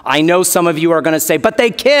that. I know some of you are going to say, but they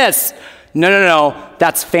kiss. No.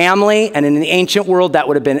 That's family, and in the ancient world, that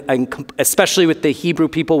would have been, especially with the Hebrew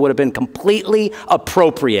people, would have been completely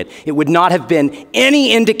appropriate. It would not have been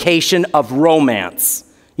any indication of romance.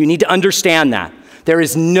 You need to understand that. There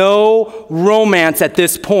is no romance at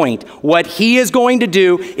this point. What he is going to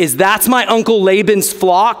do is, that's my uncle Laban's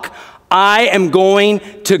flock. I am going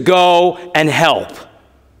to go and help.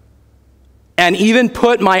 And even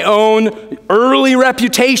put my own early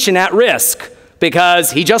reputation at risk because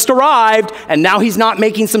he just arrived and now he's not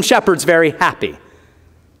making some shepherds very happy.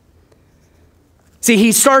 See,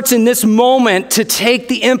 he starts in this moment to take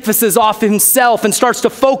the emphasis off himself and starts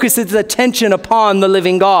to focus his attention upon the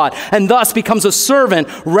living God, and thus becomes a servant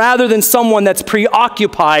rather than someone that's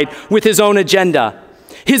preoccupied with his own agenda.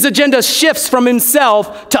 His agenda shifts from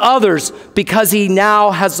himself to others because he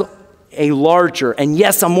now has a larger and,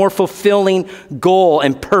 yes, a more fulfilling goal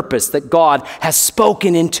and purpose that God has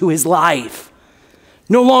spoken into his life.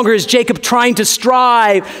 No longer is Jacob trying to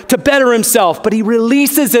strive to better himself, but he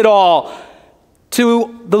releases it all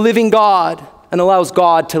to the living God and allows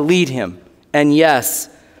God to lead him. And yes,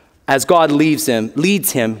 as God leads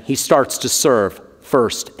him, he starts to serve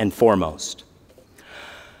first and foremost.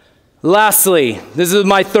 Lastly, this is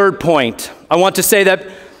my third point. I want to say that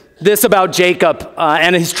this about Jacob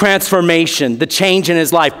and his transformation, the change in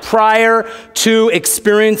his life. Prior to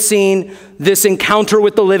experiencing this encounter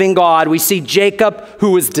with the living God, we see Jacob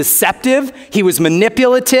who was deceptive, he was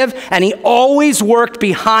manipulative, and he always worked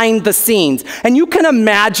behind the scenes. And you can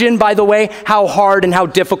imagine, by the way, how hard and how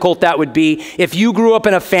difficult that would be if you grew up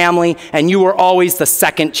in a family and you were always the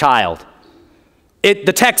second child.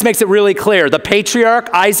 The text makes it really clear. The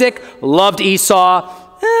patriarch, Isaac, loved Esau.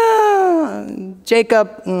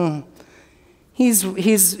 Jacob, he's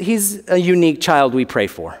a unique child we pray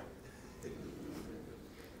for.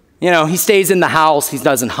 You know, he stays in the house, he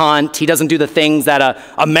doesn't hunt, he doesn't do the things that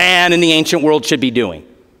a man in the ancient world should be doing.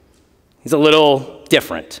 He's a little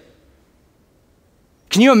different.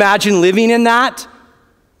 Can you imagine living in that?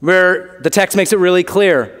 Where the text makes it really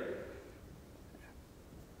clear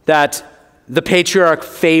that the patriarch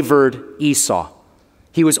favored Esau.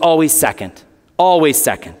 He was always second, always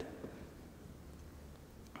second.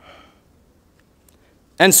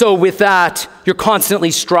 And so with that, you're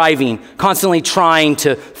constantly striving, constantly trying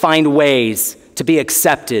to find ways to be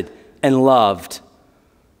accepted and loved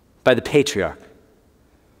by the patriarch.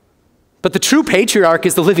 But the true patriarch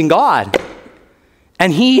is the living God.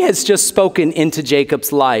 And he has just spoken into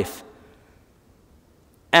Jacob's life.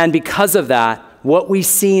 And because of that, what we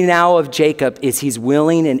see now of Jacob is he's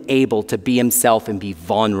willing and able to be himself and be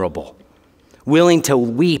vulnerable, willing to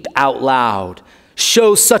weep out loud,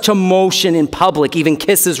 shows such emotion in public, even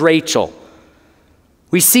kisses Rachel.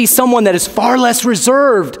 We see someone that is far less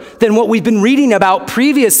reserved than what we've been reading about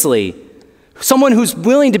previously. Someone who's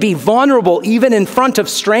willing to be vulnerable even in front of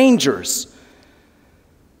strangers.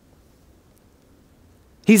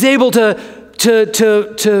 He's able to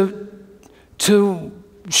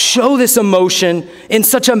show this emotion in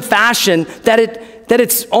such a fashion that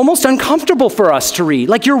it's almost uncomfortable for us to read.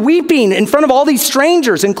 Like you're weeping in front of all these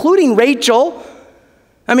strangers, including Rachel.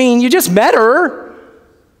 I mean, you just met her.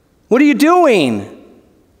 What are you doing?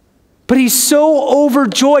 But he's so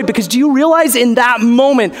overjoyed because do you realize in that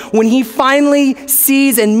moment when he finally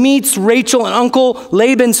sees and meets Rachel and Uncle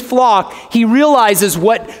Laban's flock, he realizes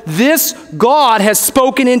what this God has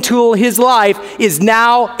spoken into his life is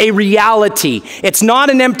now a reality. It's not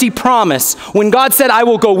an empty promise. When God said, I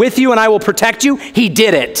will go with you and I will protect you, he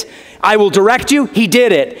did it. I will direct you, he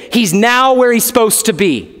did it. He's now where he's supposed to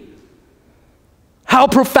be. How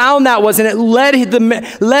profound that was, and it led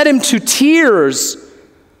him to tears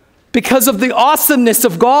because of the awesomeness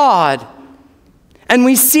of God. And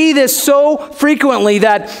we see this so frequently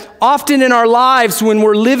that often in our lives when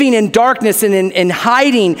we're living in darkness and in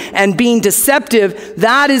hiding and being deceptive,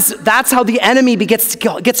 that's how the enemy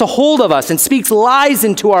gets a hold of us and speaks lies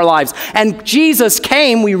into our lives. And Jesus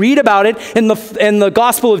came, we read about it in the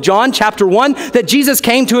Gospel of John, chapter 1, that Jesus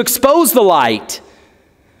came to expose the light.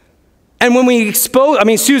 And when we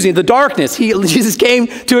the darkness, Jesus came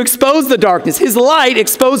to expose the darkness. His light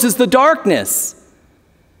exposes the darkness.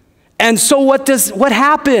 And so what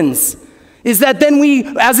happens is that then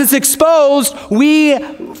as it's exposed, we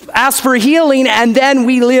ask for healing, and then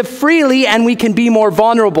we live freely, and we can be more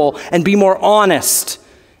vulnerable and be more honest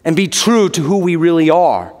and be true to who we really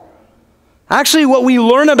are. Actually, what we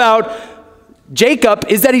learn about Jacob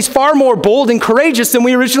is that he's far more bold and courageous than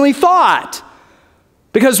we originally thought.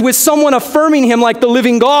 Because with someone affirming him like the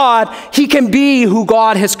living God, he can be who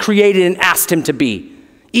God has created and asked him to be,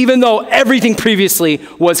 even though everything previously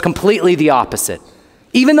was completely the opposite.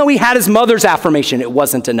 Even though he had his mother's affirmation, it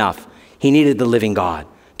wasn't enough. He needed the living God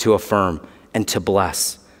to affirm and to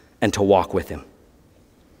bless and to walk with him.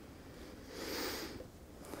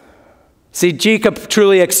 See, Jacob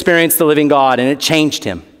truly experienced the living God, and it changed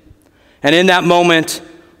him. And in that moment,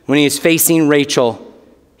 when he is facing Rachel,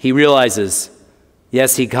 he realizes,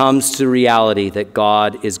 yes, he comes to reality that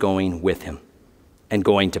God is going with him and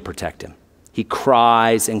going to protect him. He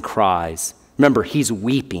cries and cries. Remember, he's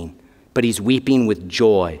weeping, but he's weeping with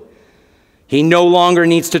joy. He no longer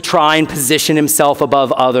needs to try and position himself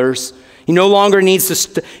above others. He no longer needs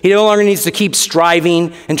to keep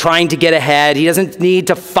striving and trying to get ahead. He doesn't need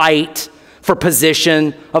to fight for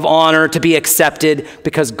position of honor to be accepted,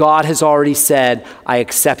 because God has already said, I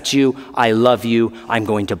accept you, I love you, I'm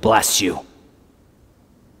going to bless you.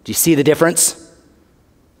 Do you see the difference?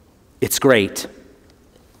 It's great.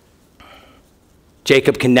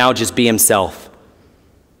 Jacob can now just be himself.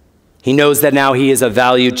 He knows that now he is a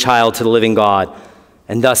valued child to the living God,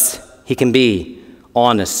 and thus he can be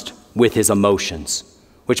honest with his emotions,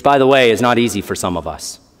 which, by the way, is not easy for some of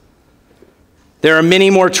us. There are many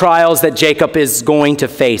more trials that Jacob is going to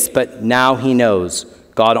face, but now he knows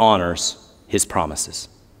God honors his promises.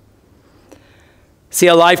 See,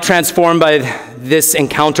 a life transformed by this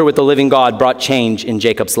encounter with the living God brought change in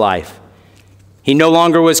Jacob's life. He no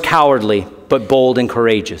longer was cowardly, but bold and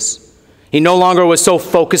courageous. He no longer was so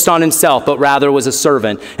focused on himself, but rather was a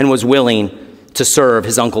servant and was willing to serve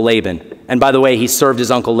his uncle Laban. And by the way, he served his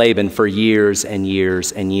uncle Laban for years and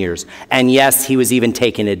years and years. And yes, he was even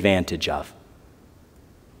taken advantage of.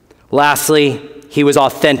 Lastly, he was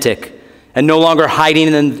authentic and no longer hiding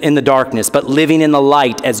in the darkness, but living in the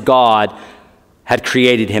light as God had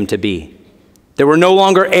created him to be. There were no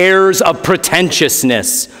longer airs of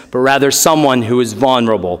pretentiousness, but rather someone who is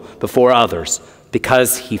vulnerable before others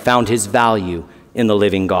because he found his value in the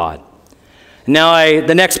living God. Now,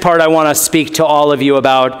 the next part I want to speak to all of you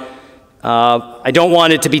about, I don't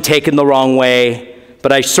want it to be taken the wrong way,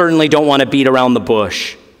 but I certainly don't want to beat around the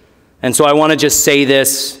bush. And so I want to just say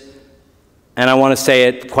this, and I want to say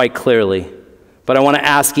it quite clearly. But I want to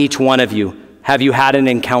ask each one of you, have you had an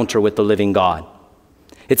encounter with the living God?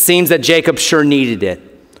 It seems that Jacob sure needed it.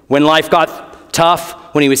 When life got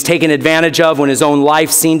tough, when he was taken advantage of, when his own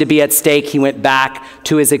life seemed to be at stake, he went back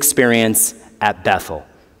to his experience at Bethel.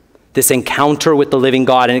 This encounter with the living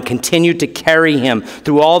God, and it continued to carry him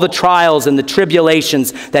through all the trials and the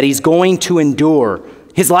tribulations that he's going to endure.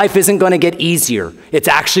 His life isn't going to get easier. It's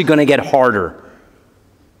actually going to get harder.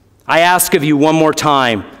 I ask of you one more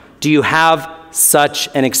time, do you have such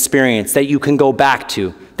an experience that you can go back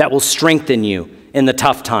to that will strengthen you in the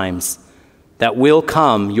tough times that will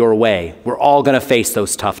come your way? We're all going to face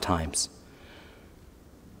those tough times.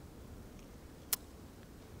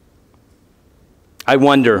 I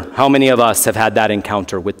wonder how many of us have had that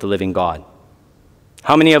encounter with the living God.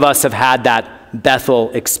 How many of us have had that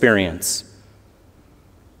Bethel experience?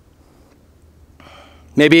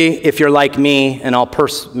 Maybe if you're like me, and I'll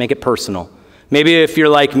make it personal. Maybe if you're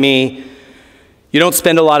like me, you don't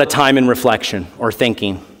spend a lot of time in reflection or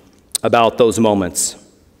thinking about those moments.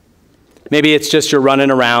 Maybe it's just you're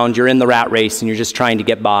running around, you're in the rat race, and you're just trying to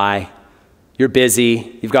get by. You're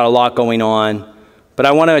busy, you've got a lot going on. But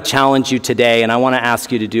I want to challenge you today, and I want to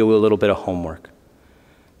ask you to do a little bit of homework.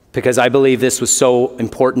 Because I believe this was so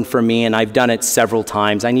important for me, and I've done it several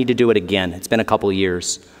times. I need to do it again. It's been a couple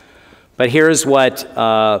years. But here's what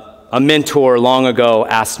a mentor long ago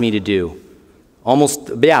asked me to do.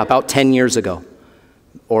 About 10 years ago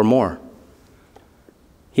or more.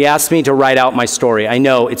 He asked me to write out my story. I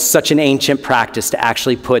know it's such an ancient practice to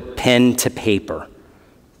actually put pen to paper.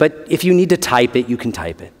 But if you need to type it, you can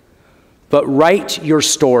type it. But write your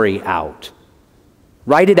story out.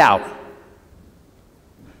 Write it out.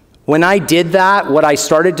 When I did that, what I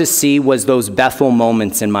started to see was those Bethel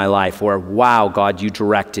moments in my life where, wow, God, you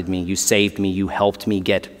directed me, you saved me, you helped me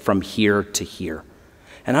get from here to here.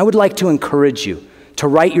 And I would like to encourage you to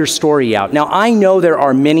write your story out. Now, I know there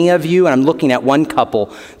are many of you, and I'm looking at one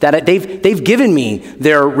couple, that they've given me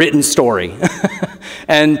their written story.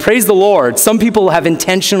 And praise the Lord, some people have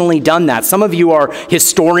intentionally done that. Some of you are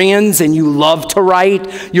historians and you love to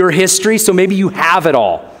write your history, so maybe you have it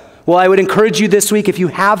all. Well, I would encourage you this week, if you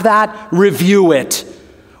have that, review it.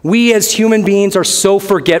 We as human beings are so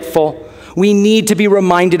forgetful. We need to be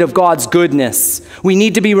reminded of God's goodness. We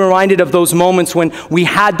need to be reminded of those moments when we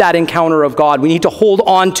had that encounter of God. We need to hold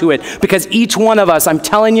on to it, because each one of us, I'm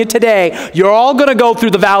telling you today, you're all going to go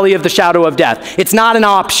through the valley of the shadow of death. It's not an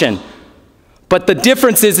option. But the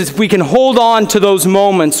difference is if we can hold on to those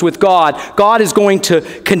moments with God, God is going to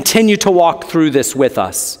continue to walk through this with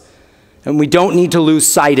us. And we don't need to lose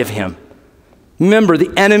sight of him. Remember,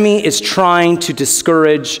 the enemy is trying to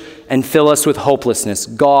discourage and fill us with hopelessness.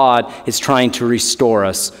 God is trying to restore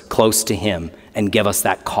us close to him and give us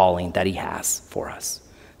that calling that he has for us.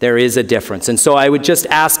 There is a difference. And so I would just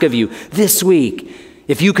ask of you this week,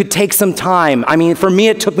 if you could take some time. I mean, for me,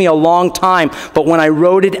 it took me a long time, but when I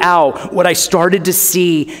wrote it out, what I started to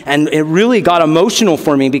see, and it really got emotional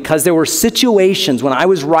for me, because there were situations when I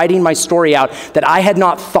was writing my story out that I had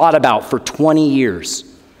not thought about for 20 years.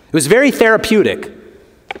 It was very therapeutic.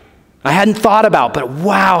 I hadn't thought about, but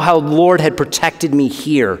wow, how the Lord had protected me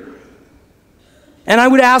here. And I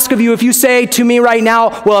would ask of you, if you say to me right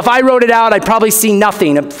now, well, if I wrote it out, I'd probably see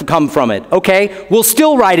nothing come from it. Okay, we'll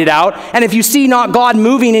still write it out. And if you see not God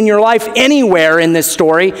moving in your life anywhere in this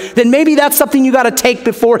story, then maybe that's something you got to take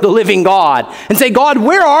before the living God and say, God,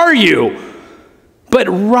 where are you? But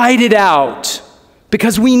write it out.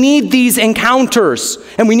 Because we need these encounters,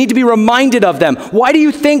 and we need to be reminded of them. Why do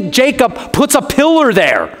you think Jacob puts a pillar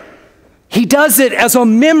there? He does it as a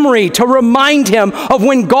memory to remind him of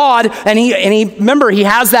when God, and he remember, he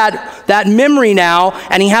has that memory now,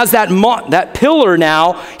 and he has that pillar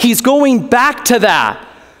now. He's going back to that.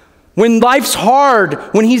 When life's hard,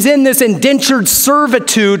 when he's in this indentured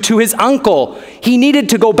servitude to his uncle, he needed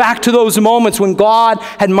to go back to those moments when God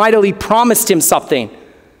had mightily promised him something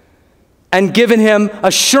and given him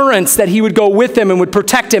assurance that he would go with him and would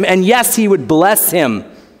protect him, and yes, he would bless him.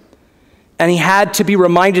 And he had to be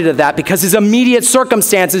reminded of that because his immediate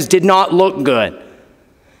circumstances did not look good.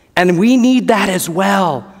 And we need that as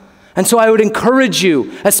well. And so I would encourage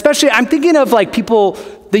you, especially, I'm thinking of like people,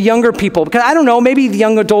 the younger people, because I don't know, maybe the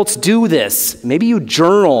young adults do this. Maybe you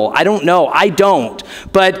journal. I don't know. I don't.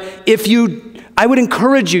 But I would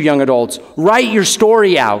encourage you, young adults, write your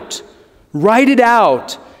story out. Write it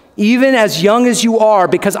out. Even as young as you are,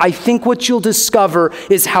 because I think what you'll discover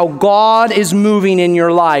is how God is moving in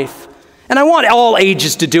your life. And I want all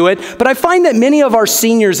ages to do it, but I find that many of our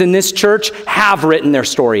seniors in this church have written their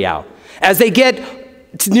story out. As they get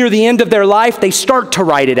near the end of their life, they start to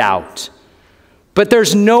write it out. But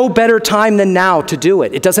there's no better time than now to do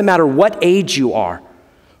it. It doesn't matter what age you are.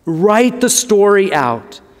 Write the story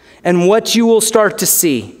out. And what you will start to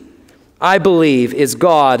see, I believe, is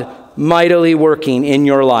God mightily working in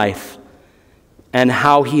your life and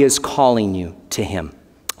how he is calling you to him.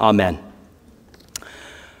 Amen.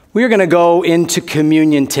 We are going to go into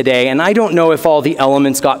communion today, and I don't know if all the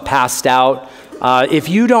elements got passed out. If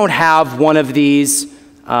you don't have one of these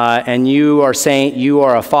and you are saying you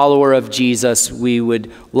are a follower of Jesus, we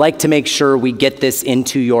would like to make sure we get this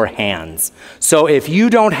into your hands. So if you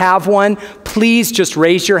don't have one, please just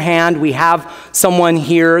raise your hand. We have someone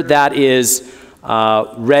here that is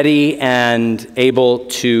ready and able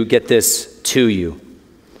to get this to you.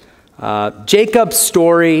 Jacob's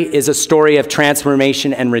story is a story of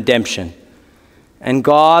transformation and redemption. And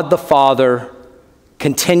God the Father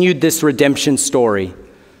continued this redemption story.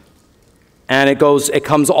 And it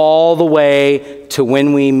comes all the way to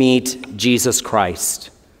when we meet Jesus Christ.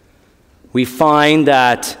 We find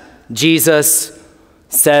that Jesus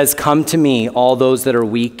says, "Come to me, all those that are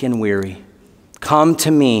weak and weary. Come to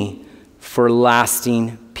me for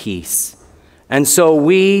lasting peace." And so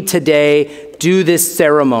we today do this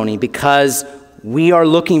ceremony because we are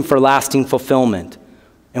looking for lasting fulfillment,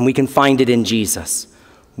 and we can find it in Jesus.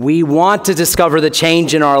 We want to discover the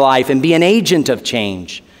change in our life and be an agent of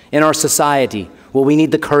change in our society. Well, we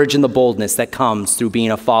need the courage and the boldness that comes through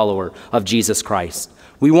being a follower of Jesus Christ.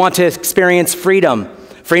 We want to experience freedom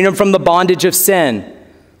from the bondage of sin.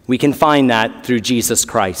 We can find that through Jesus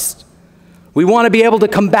Christ. We want to be able to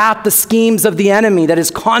combat the schemes of the enemy that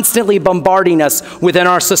is constantly bombarding us within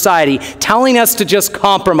our society, telling us to just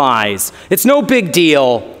compromise. It's no big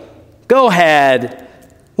deal. Go ahead.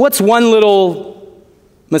 What's one little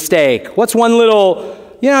mistake? What's one little,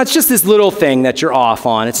 it's just this little thing that you're off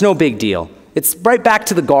on. It's no big deal. It's right back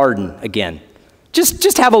to the garden again.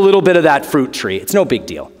 Just have a little bit of that fruit tree. It's no big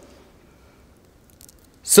deal.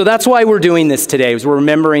 So that's why we're doing this today, is we're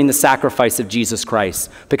remembering the sacrifice of Jesus Christ,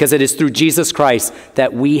 because it is through Jesus Christ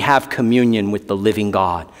that we have communion with the living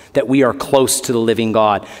God, that we are close to the living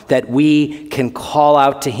God, that we can call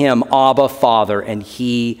out to him, Abba, Father, and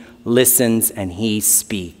he listens and he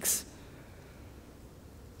speaks.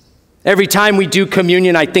 Every time we do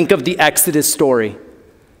communion, I think of the Exodus story.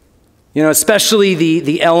 You know, especially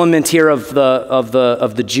the element here of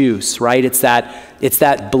the juice, right? It's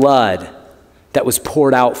that blood that was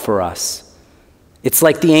poured out for us. It's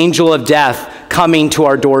like the angel of death coming to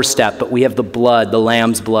our doorstep, but we have the blood, the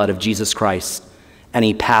Lamb's blood of Jesus Christ, and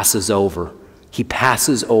he passes over. He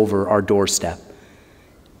passes over our doorstep.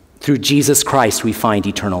 Through Jesus Christ, we find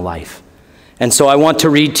eternal life. And so I want to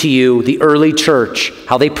read to you the early church,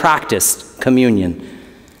 how they practiced communion.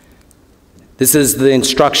 This is the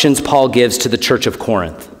instructions Paul gives to the church of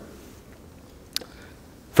Corinth.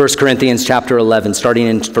 1 Corinthians chapter 11, starting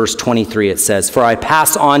in verse 23, it says, "For I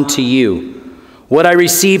pass on to you what I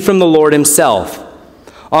received from the Lord himself.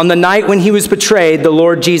 On the night when he was betrayed, the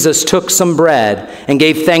Lord Jesus took some bread and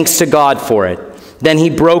gave thanks to God for it. Then he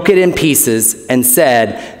broke it in pieces and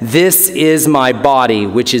said, 'This is my body,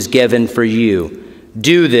 which is given for you.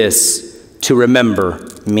 Do this to remember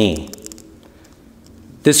me.'"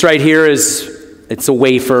 This right here it's a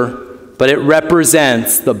wafer, but it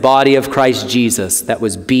represents the body of Christ Jesus that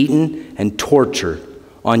was beaten and tortured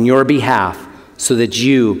on your behalf so that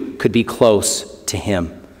you could be close to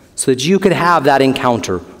him, so that you could have that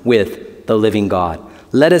encounter with the living God.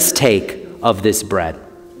 Let us take of this bread.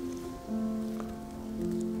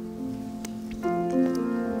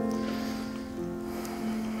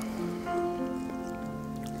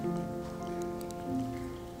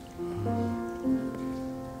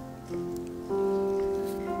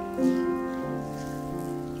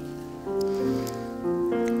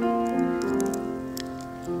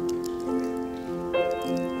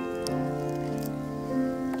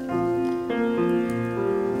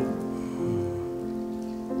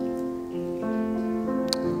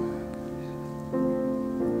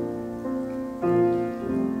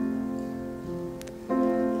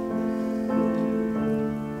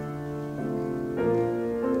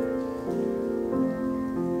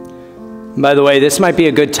 By the way, this might be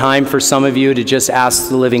a good time for some of you to just ask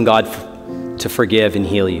the living God to forgive and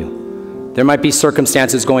heal you. There might be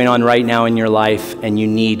circumstances going on right now in your life, and you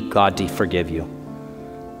need God to forgive you.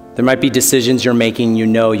 There might be decisions you're making, you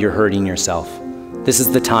know you're hurting yourself. This is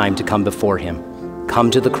the time to come before him. Come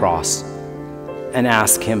to the cross and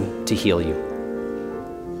ask him to heal you.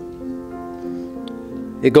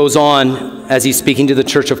 It goes on as he's speaking to the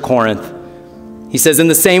church of Corinth. He says, "In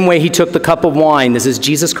the same way he took the cup of wine," this is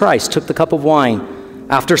Jesus Christ, took the cup of wine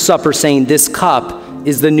after supper, saying, "This cup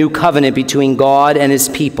is the new covenant between God and his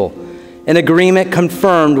people, an agreement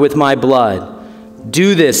confirmed with my blood.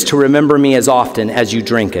 Do this to remember me as often as you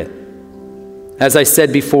drink it." As I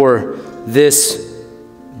said before, this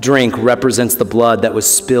drink represents the blood that was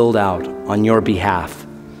spilled out on your behalf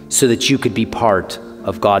so that you could be part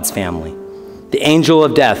of God's family. The angel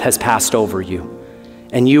of death has passed over you,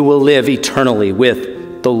 and you will live eternally with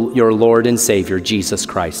your Lord and Savior, Jesus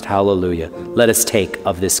Christ. Hallelujah. Let us take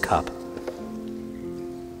of this cup.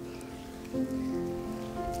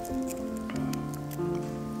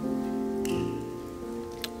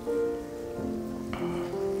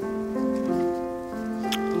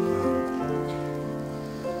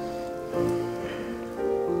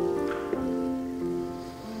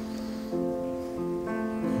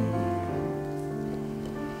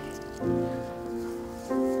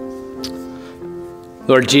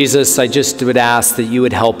 Lord Jesus, I just would ask that you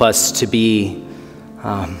would help us to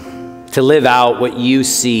live out what you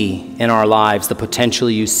see in our lives, the potential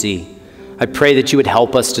you see. I pray that you would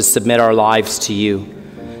help us to submit our lives to you,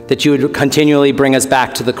 that you would continually bring us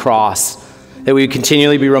back to the cross, that we would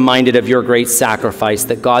continually be reminded of your great sacrifice,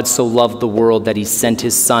 that God so loved the world that he sent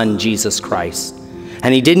his son, Jesus Christ.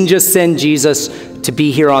 And he didn't just send Jesus to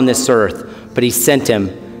be here on this earth, but he sent him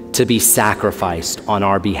to be sacrificed on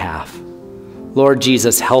our behalf. Lord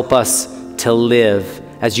Jesus, help us to live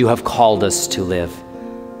as you have called us to live.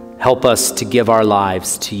 Help us to give our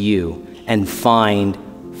lives to you and find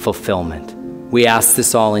fulfillment. We ask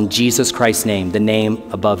this all in Jesus Christ's name, the name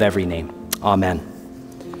above every name. Amen.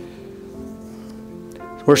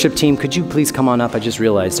 Worship team, could you please come on up? I just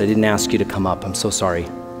realized I didn't ask you to come up. I'm so sorry.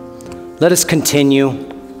 Let us continue.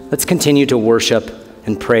 Let's continue to worship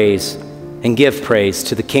and praise and give praise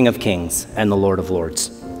to the King of Kings and the Lord of Lords.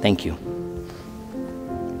 Thank you.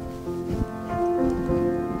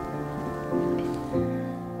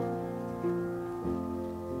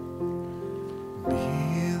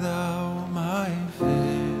 Be thou my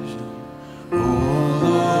vision, O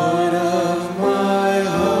Lord.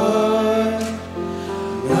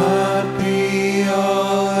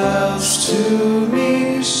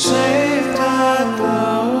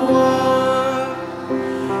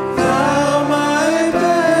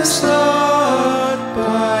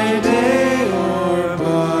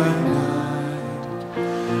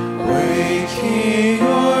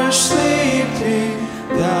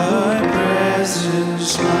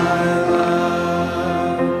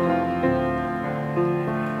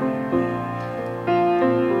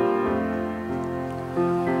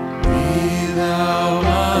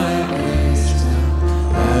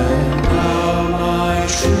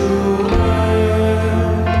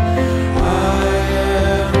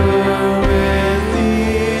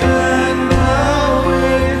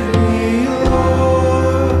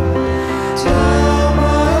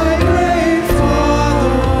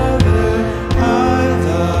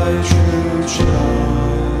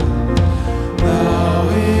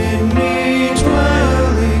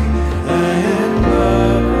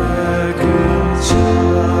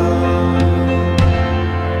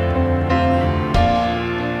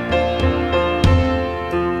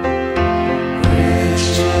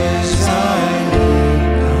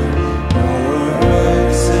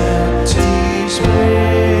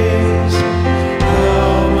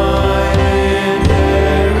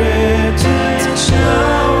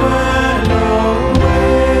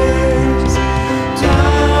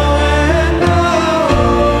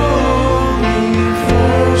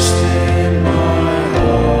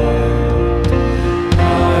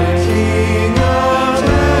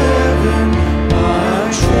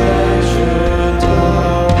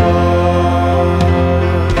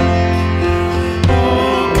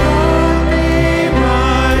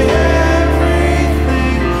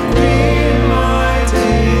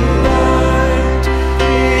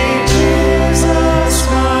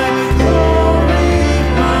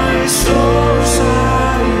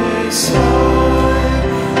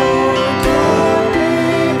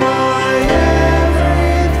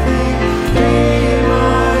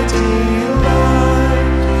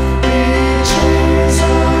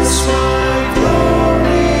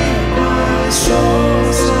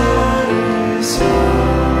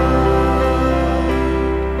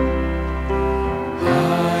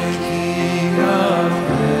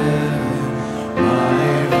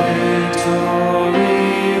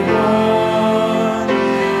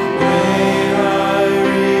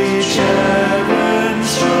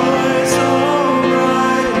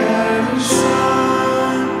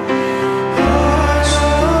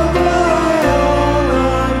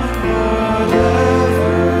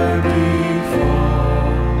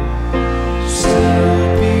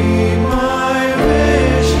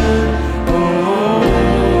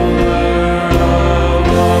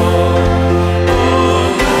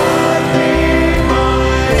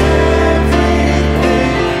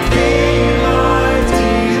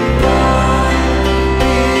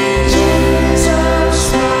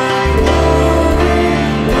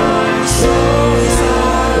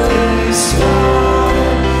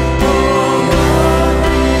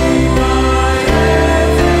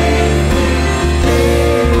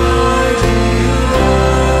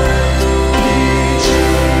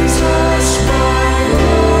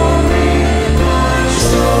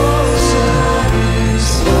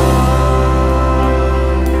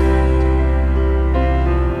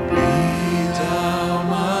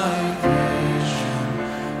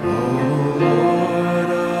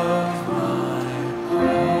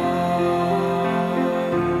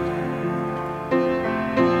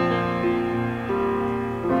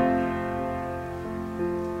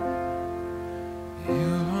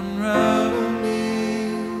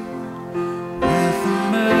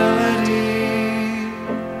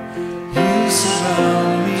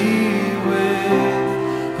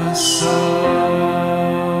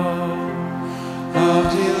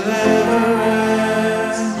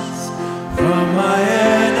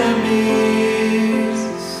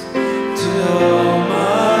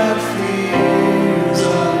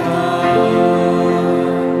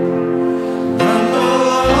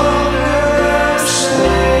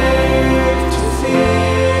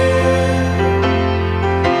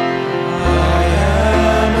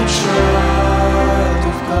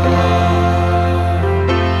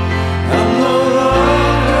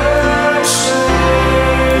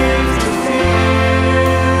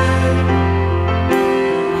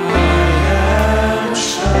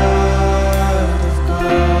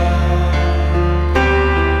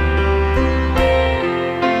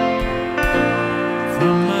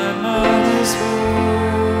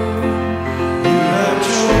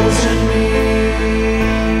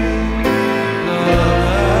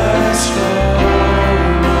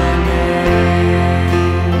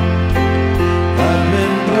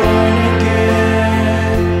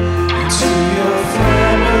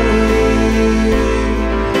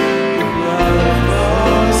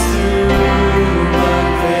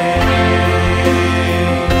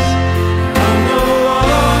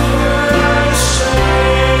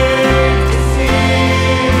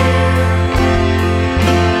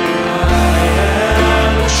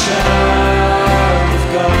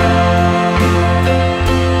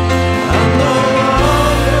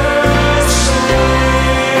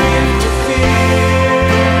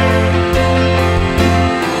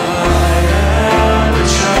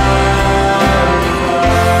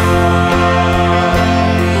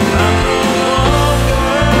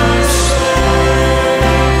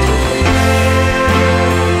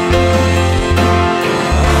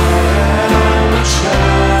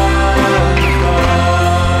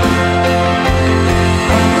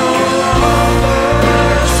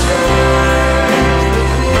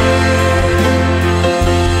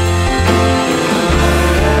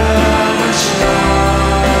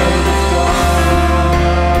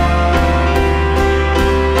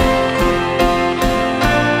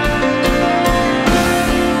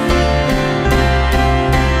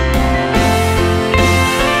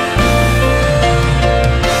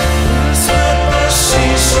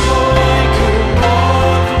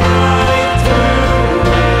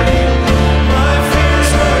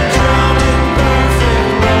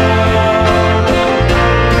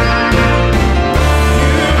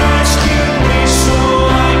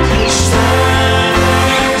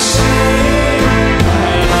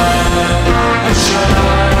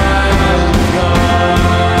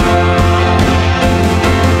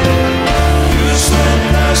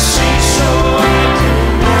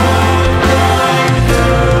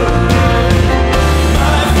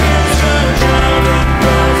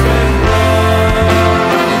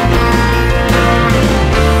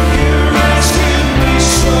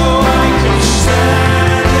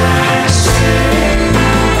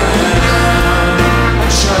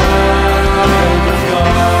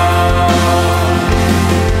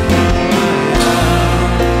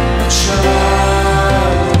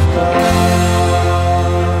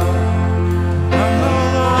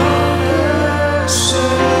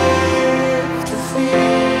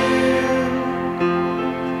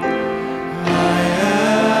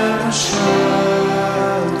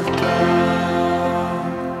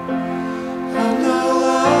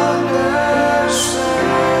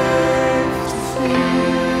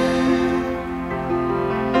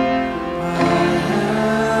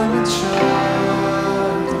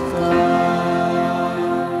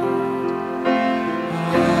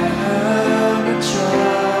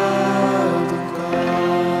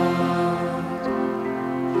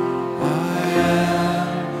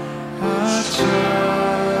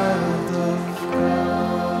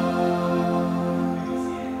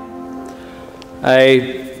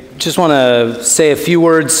 I just want to say a few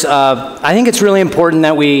words. I think it's really important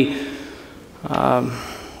that we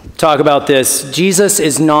talk about this. Jesus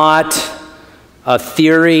is not a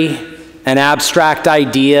theory, an abstract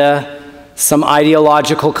idea, some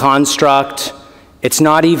ideological construct. It's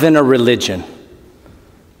not even a religion.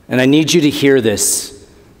 And I need you to hear this.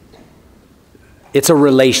 It's a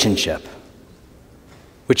relationship,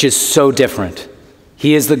 which is so different.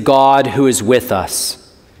 He is the God who is with us.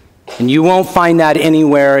 And you won't find that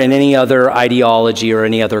anywhere in any other ideology or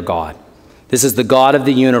any other God. This is the God of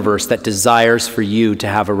the universe that desires for you to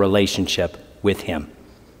have a relationship with him.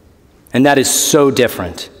 And that is so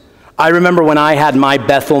different. I remember when I had my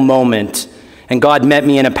Bethel moment and God met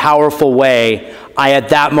me in a powerful way, I at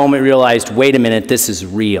that moment realized, wait a minute, this is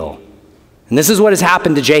real. And this is what has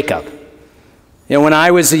happened to Jacob. You know, when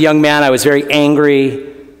I was a young man, I was very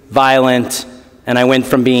angry, violent, And I went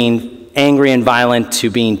from being angry and violent to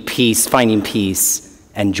being finding peace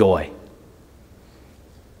and joy.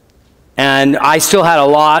 And I still had a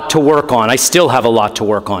lot to work on. I still have a lot to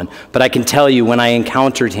work on. But I can tell you, when I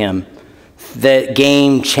encountered him, the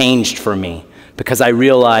game changed for me, because I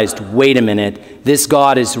realized, wait a minute, this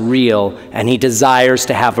God is real, and he desires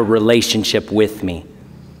to have a relationship with me.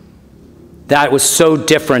 That was so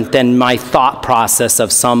different than my thought process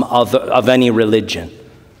of any religion.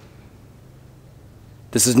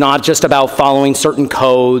 This is not just about following certain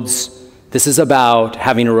codes. This is about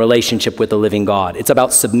having a relationship with the living God. It's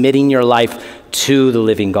about submitting your life to the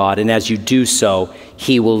living God. And as you do so,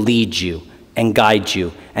 he will lead you and guide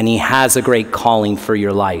you. And he has a great calling for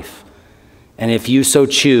your life. And if you so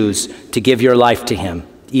choose to give your life to him,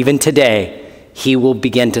 even today, he will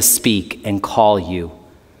begin to speak and call you.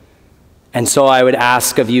 And so I would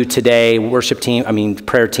ask of you today,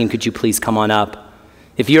 prayer team, could you please come on up?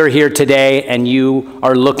 If you're here today and you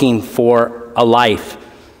are looking for a life,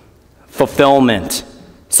 fulfillment,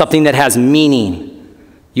 something that has meaning,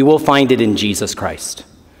 you will find it in Jesus Christ.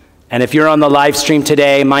 And if you're on the live stream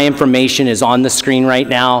today, my information is on the screen right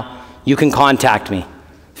now. You can contact me.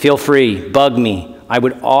 Feel free, bug me.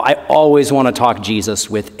 I always want to talk Jesus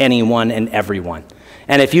with anyone and everyone.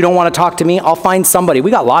 And if you don't want to talk to me, I'll find somebody.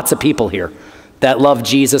 We got lots of people here that love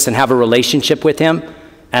Jesus and have a relationship with him,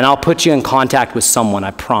 and I'll put you in contact with someone,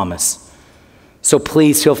 I promise. So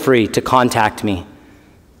please feel free to contact me.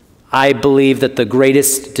 I believe that the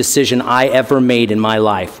greatest decision I ever made in my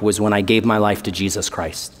life was when I gave my life to Jesus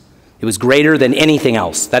Christ. It was greater than anything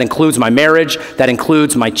else. That includes my marriage, that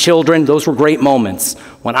includes my children. Those were great moments.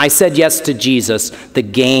 When I said yes to Jesus, the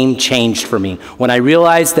game changed for me. When I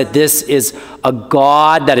realized that this is a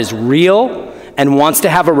God that is real and wants to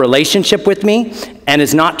have a relationship with me and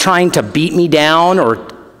is not trying to beat me down or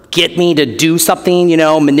get me to do something,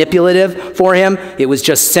 manipulative for him. It was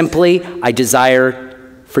just simply, I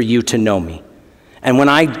desire for you to know me. And when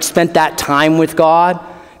I spent that time with God,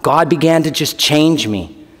 God began to just change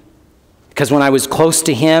me. Because when I was close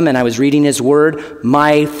to him and I was reading his word,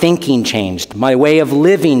 my thinking changed. My way of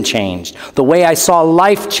living changed. The way I saw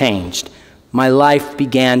life changed. My life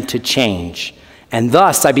began to change. And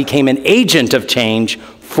thus, I became an agent of change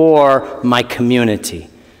for my community.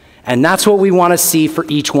 And that's what we want to see for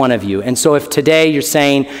each one of you. And so if today you're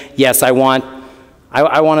saying, yes, I want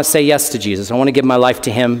to say yes to Jesus. I want to give my life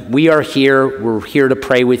to him. We are here. We're here to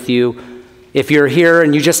pray with you. If you're here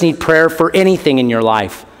and you just need prayer for anything in your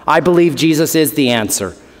life, I believe Jesus is the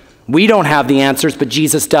answer. We don't have the answers, but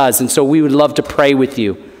Jesus does. And so we would love to pray with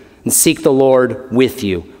you and seek the Lord with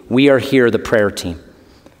you. We are here, the prayer team.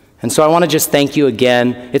 And so I want to just thank you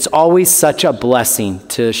again. It's always such a blessing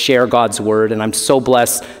to share God's word, and I'm so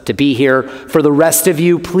blessed to be here. For the rest of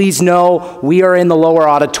you, please know we are in the lower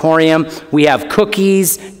auditorium. We have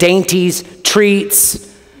cookies, dainties,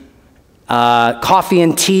 treats, coffee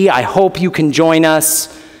and tea. I hope you can join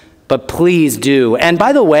us. But please do. And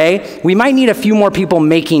by the way, we might need a few more people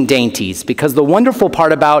making dainties, because the wonderful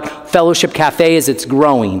part about Fellowship Cafe is it's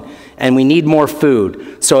growing and we need more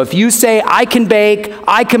food. So if you say, I can bake,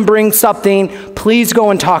 I can bring something, please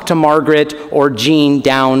go and talk to Margaret or Jean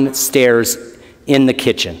downstairs in the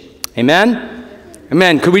kitchen. Amen?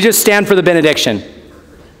 Amen. Could we just stand for the benediction?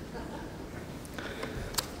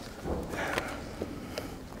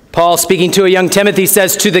 Paul, speaking to a young Timothy,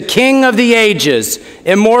 says, to the King of the ages,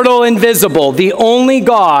 immortal, invisible, the only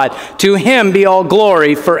God, to him be all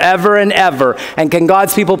glory forever and ever. And can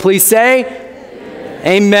God's people please say,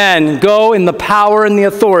 Amen. Amen. Go in the power and the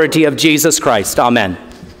authority of Jesus Christ. Amen.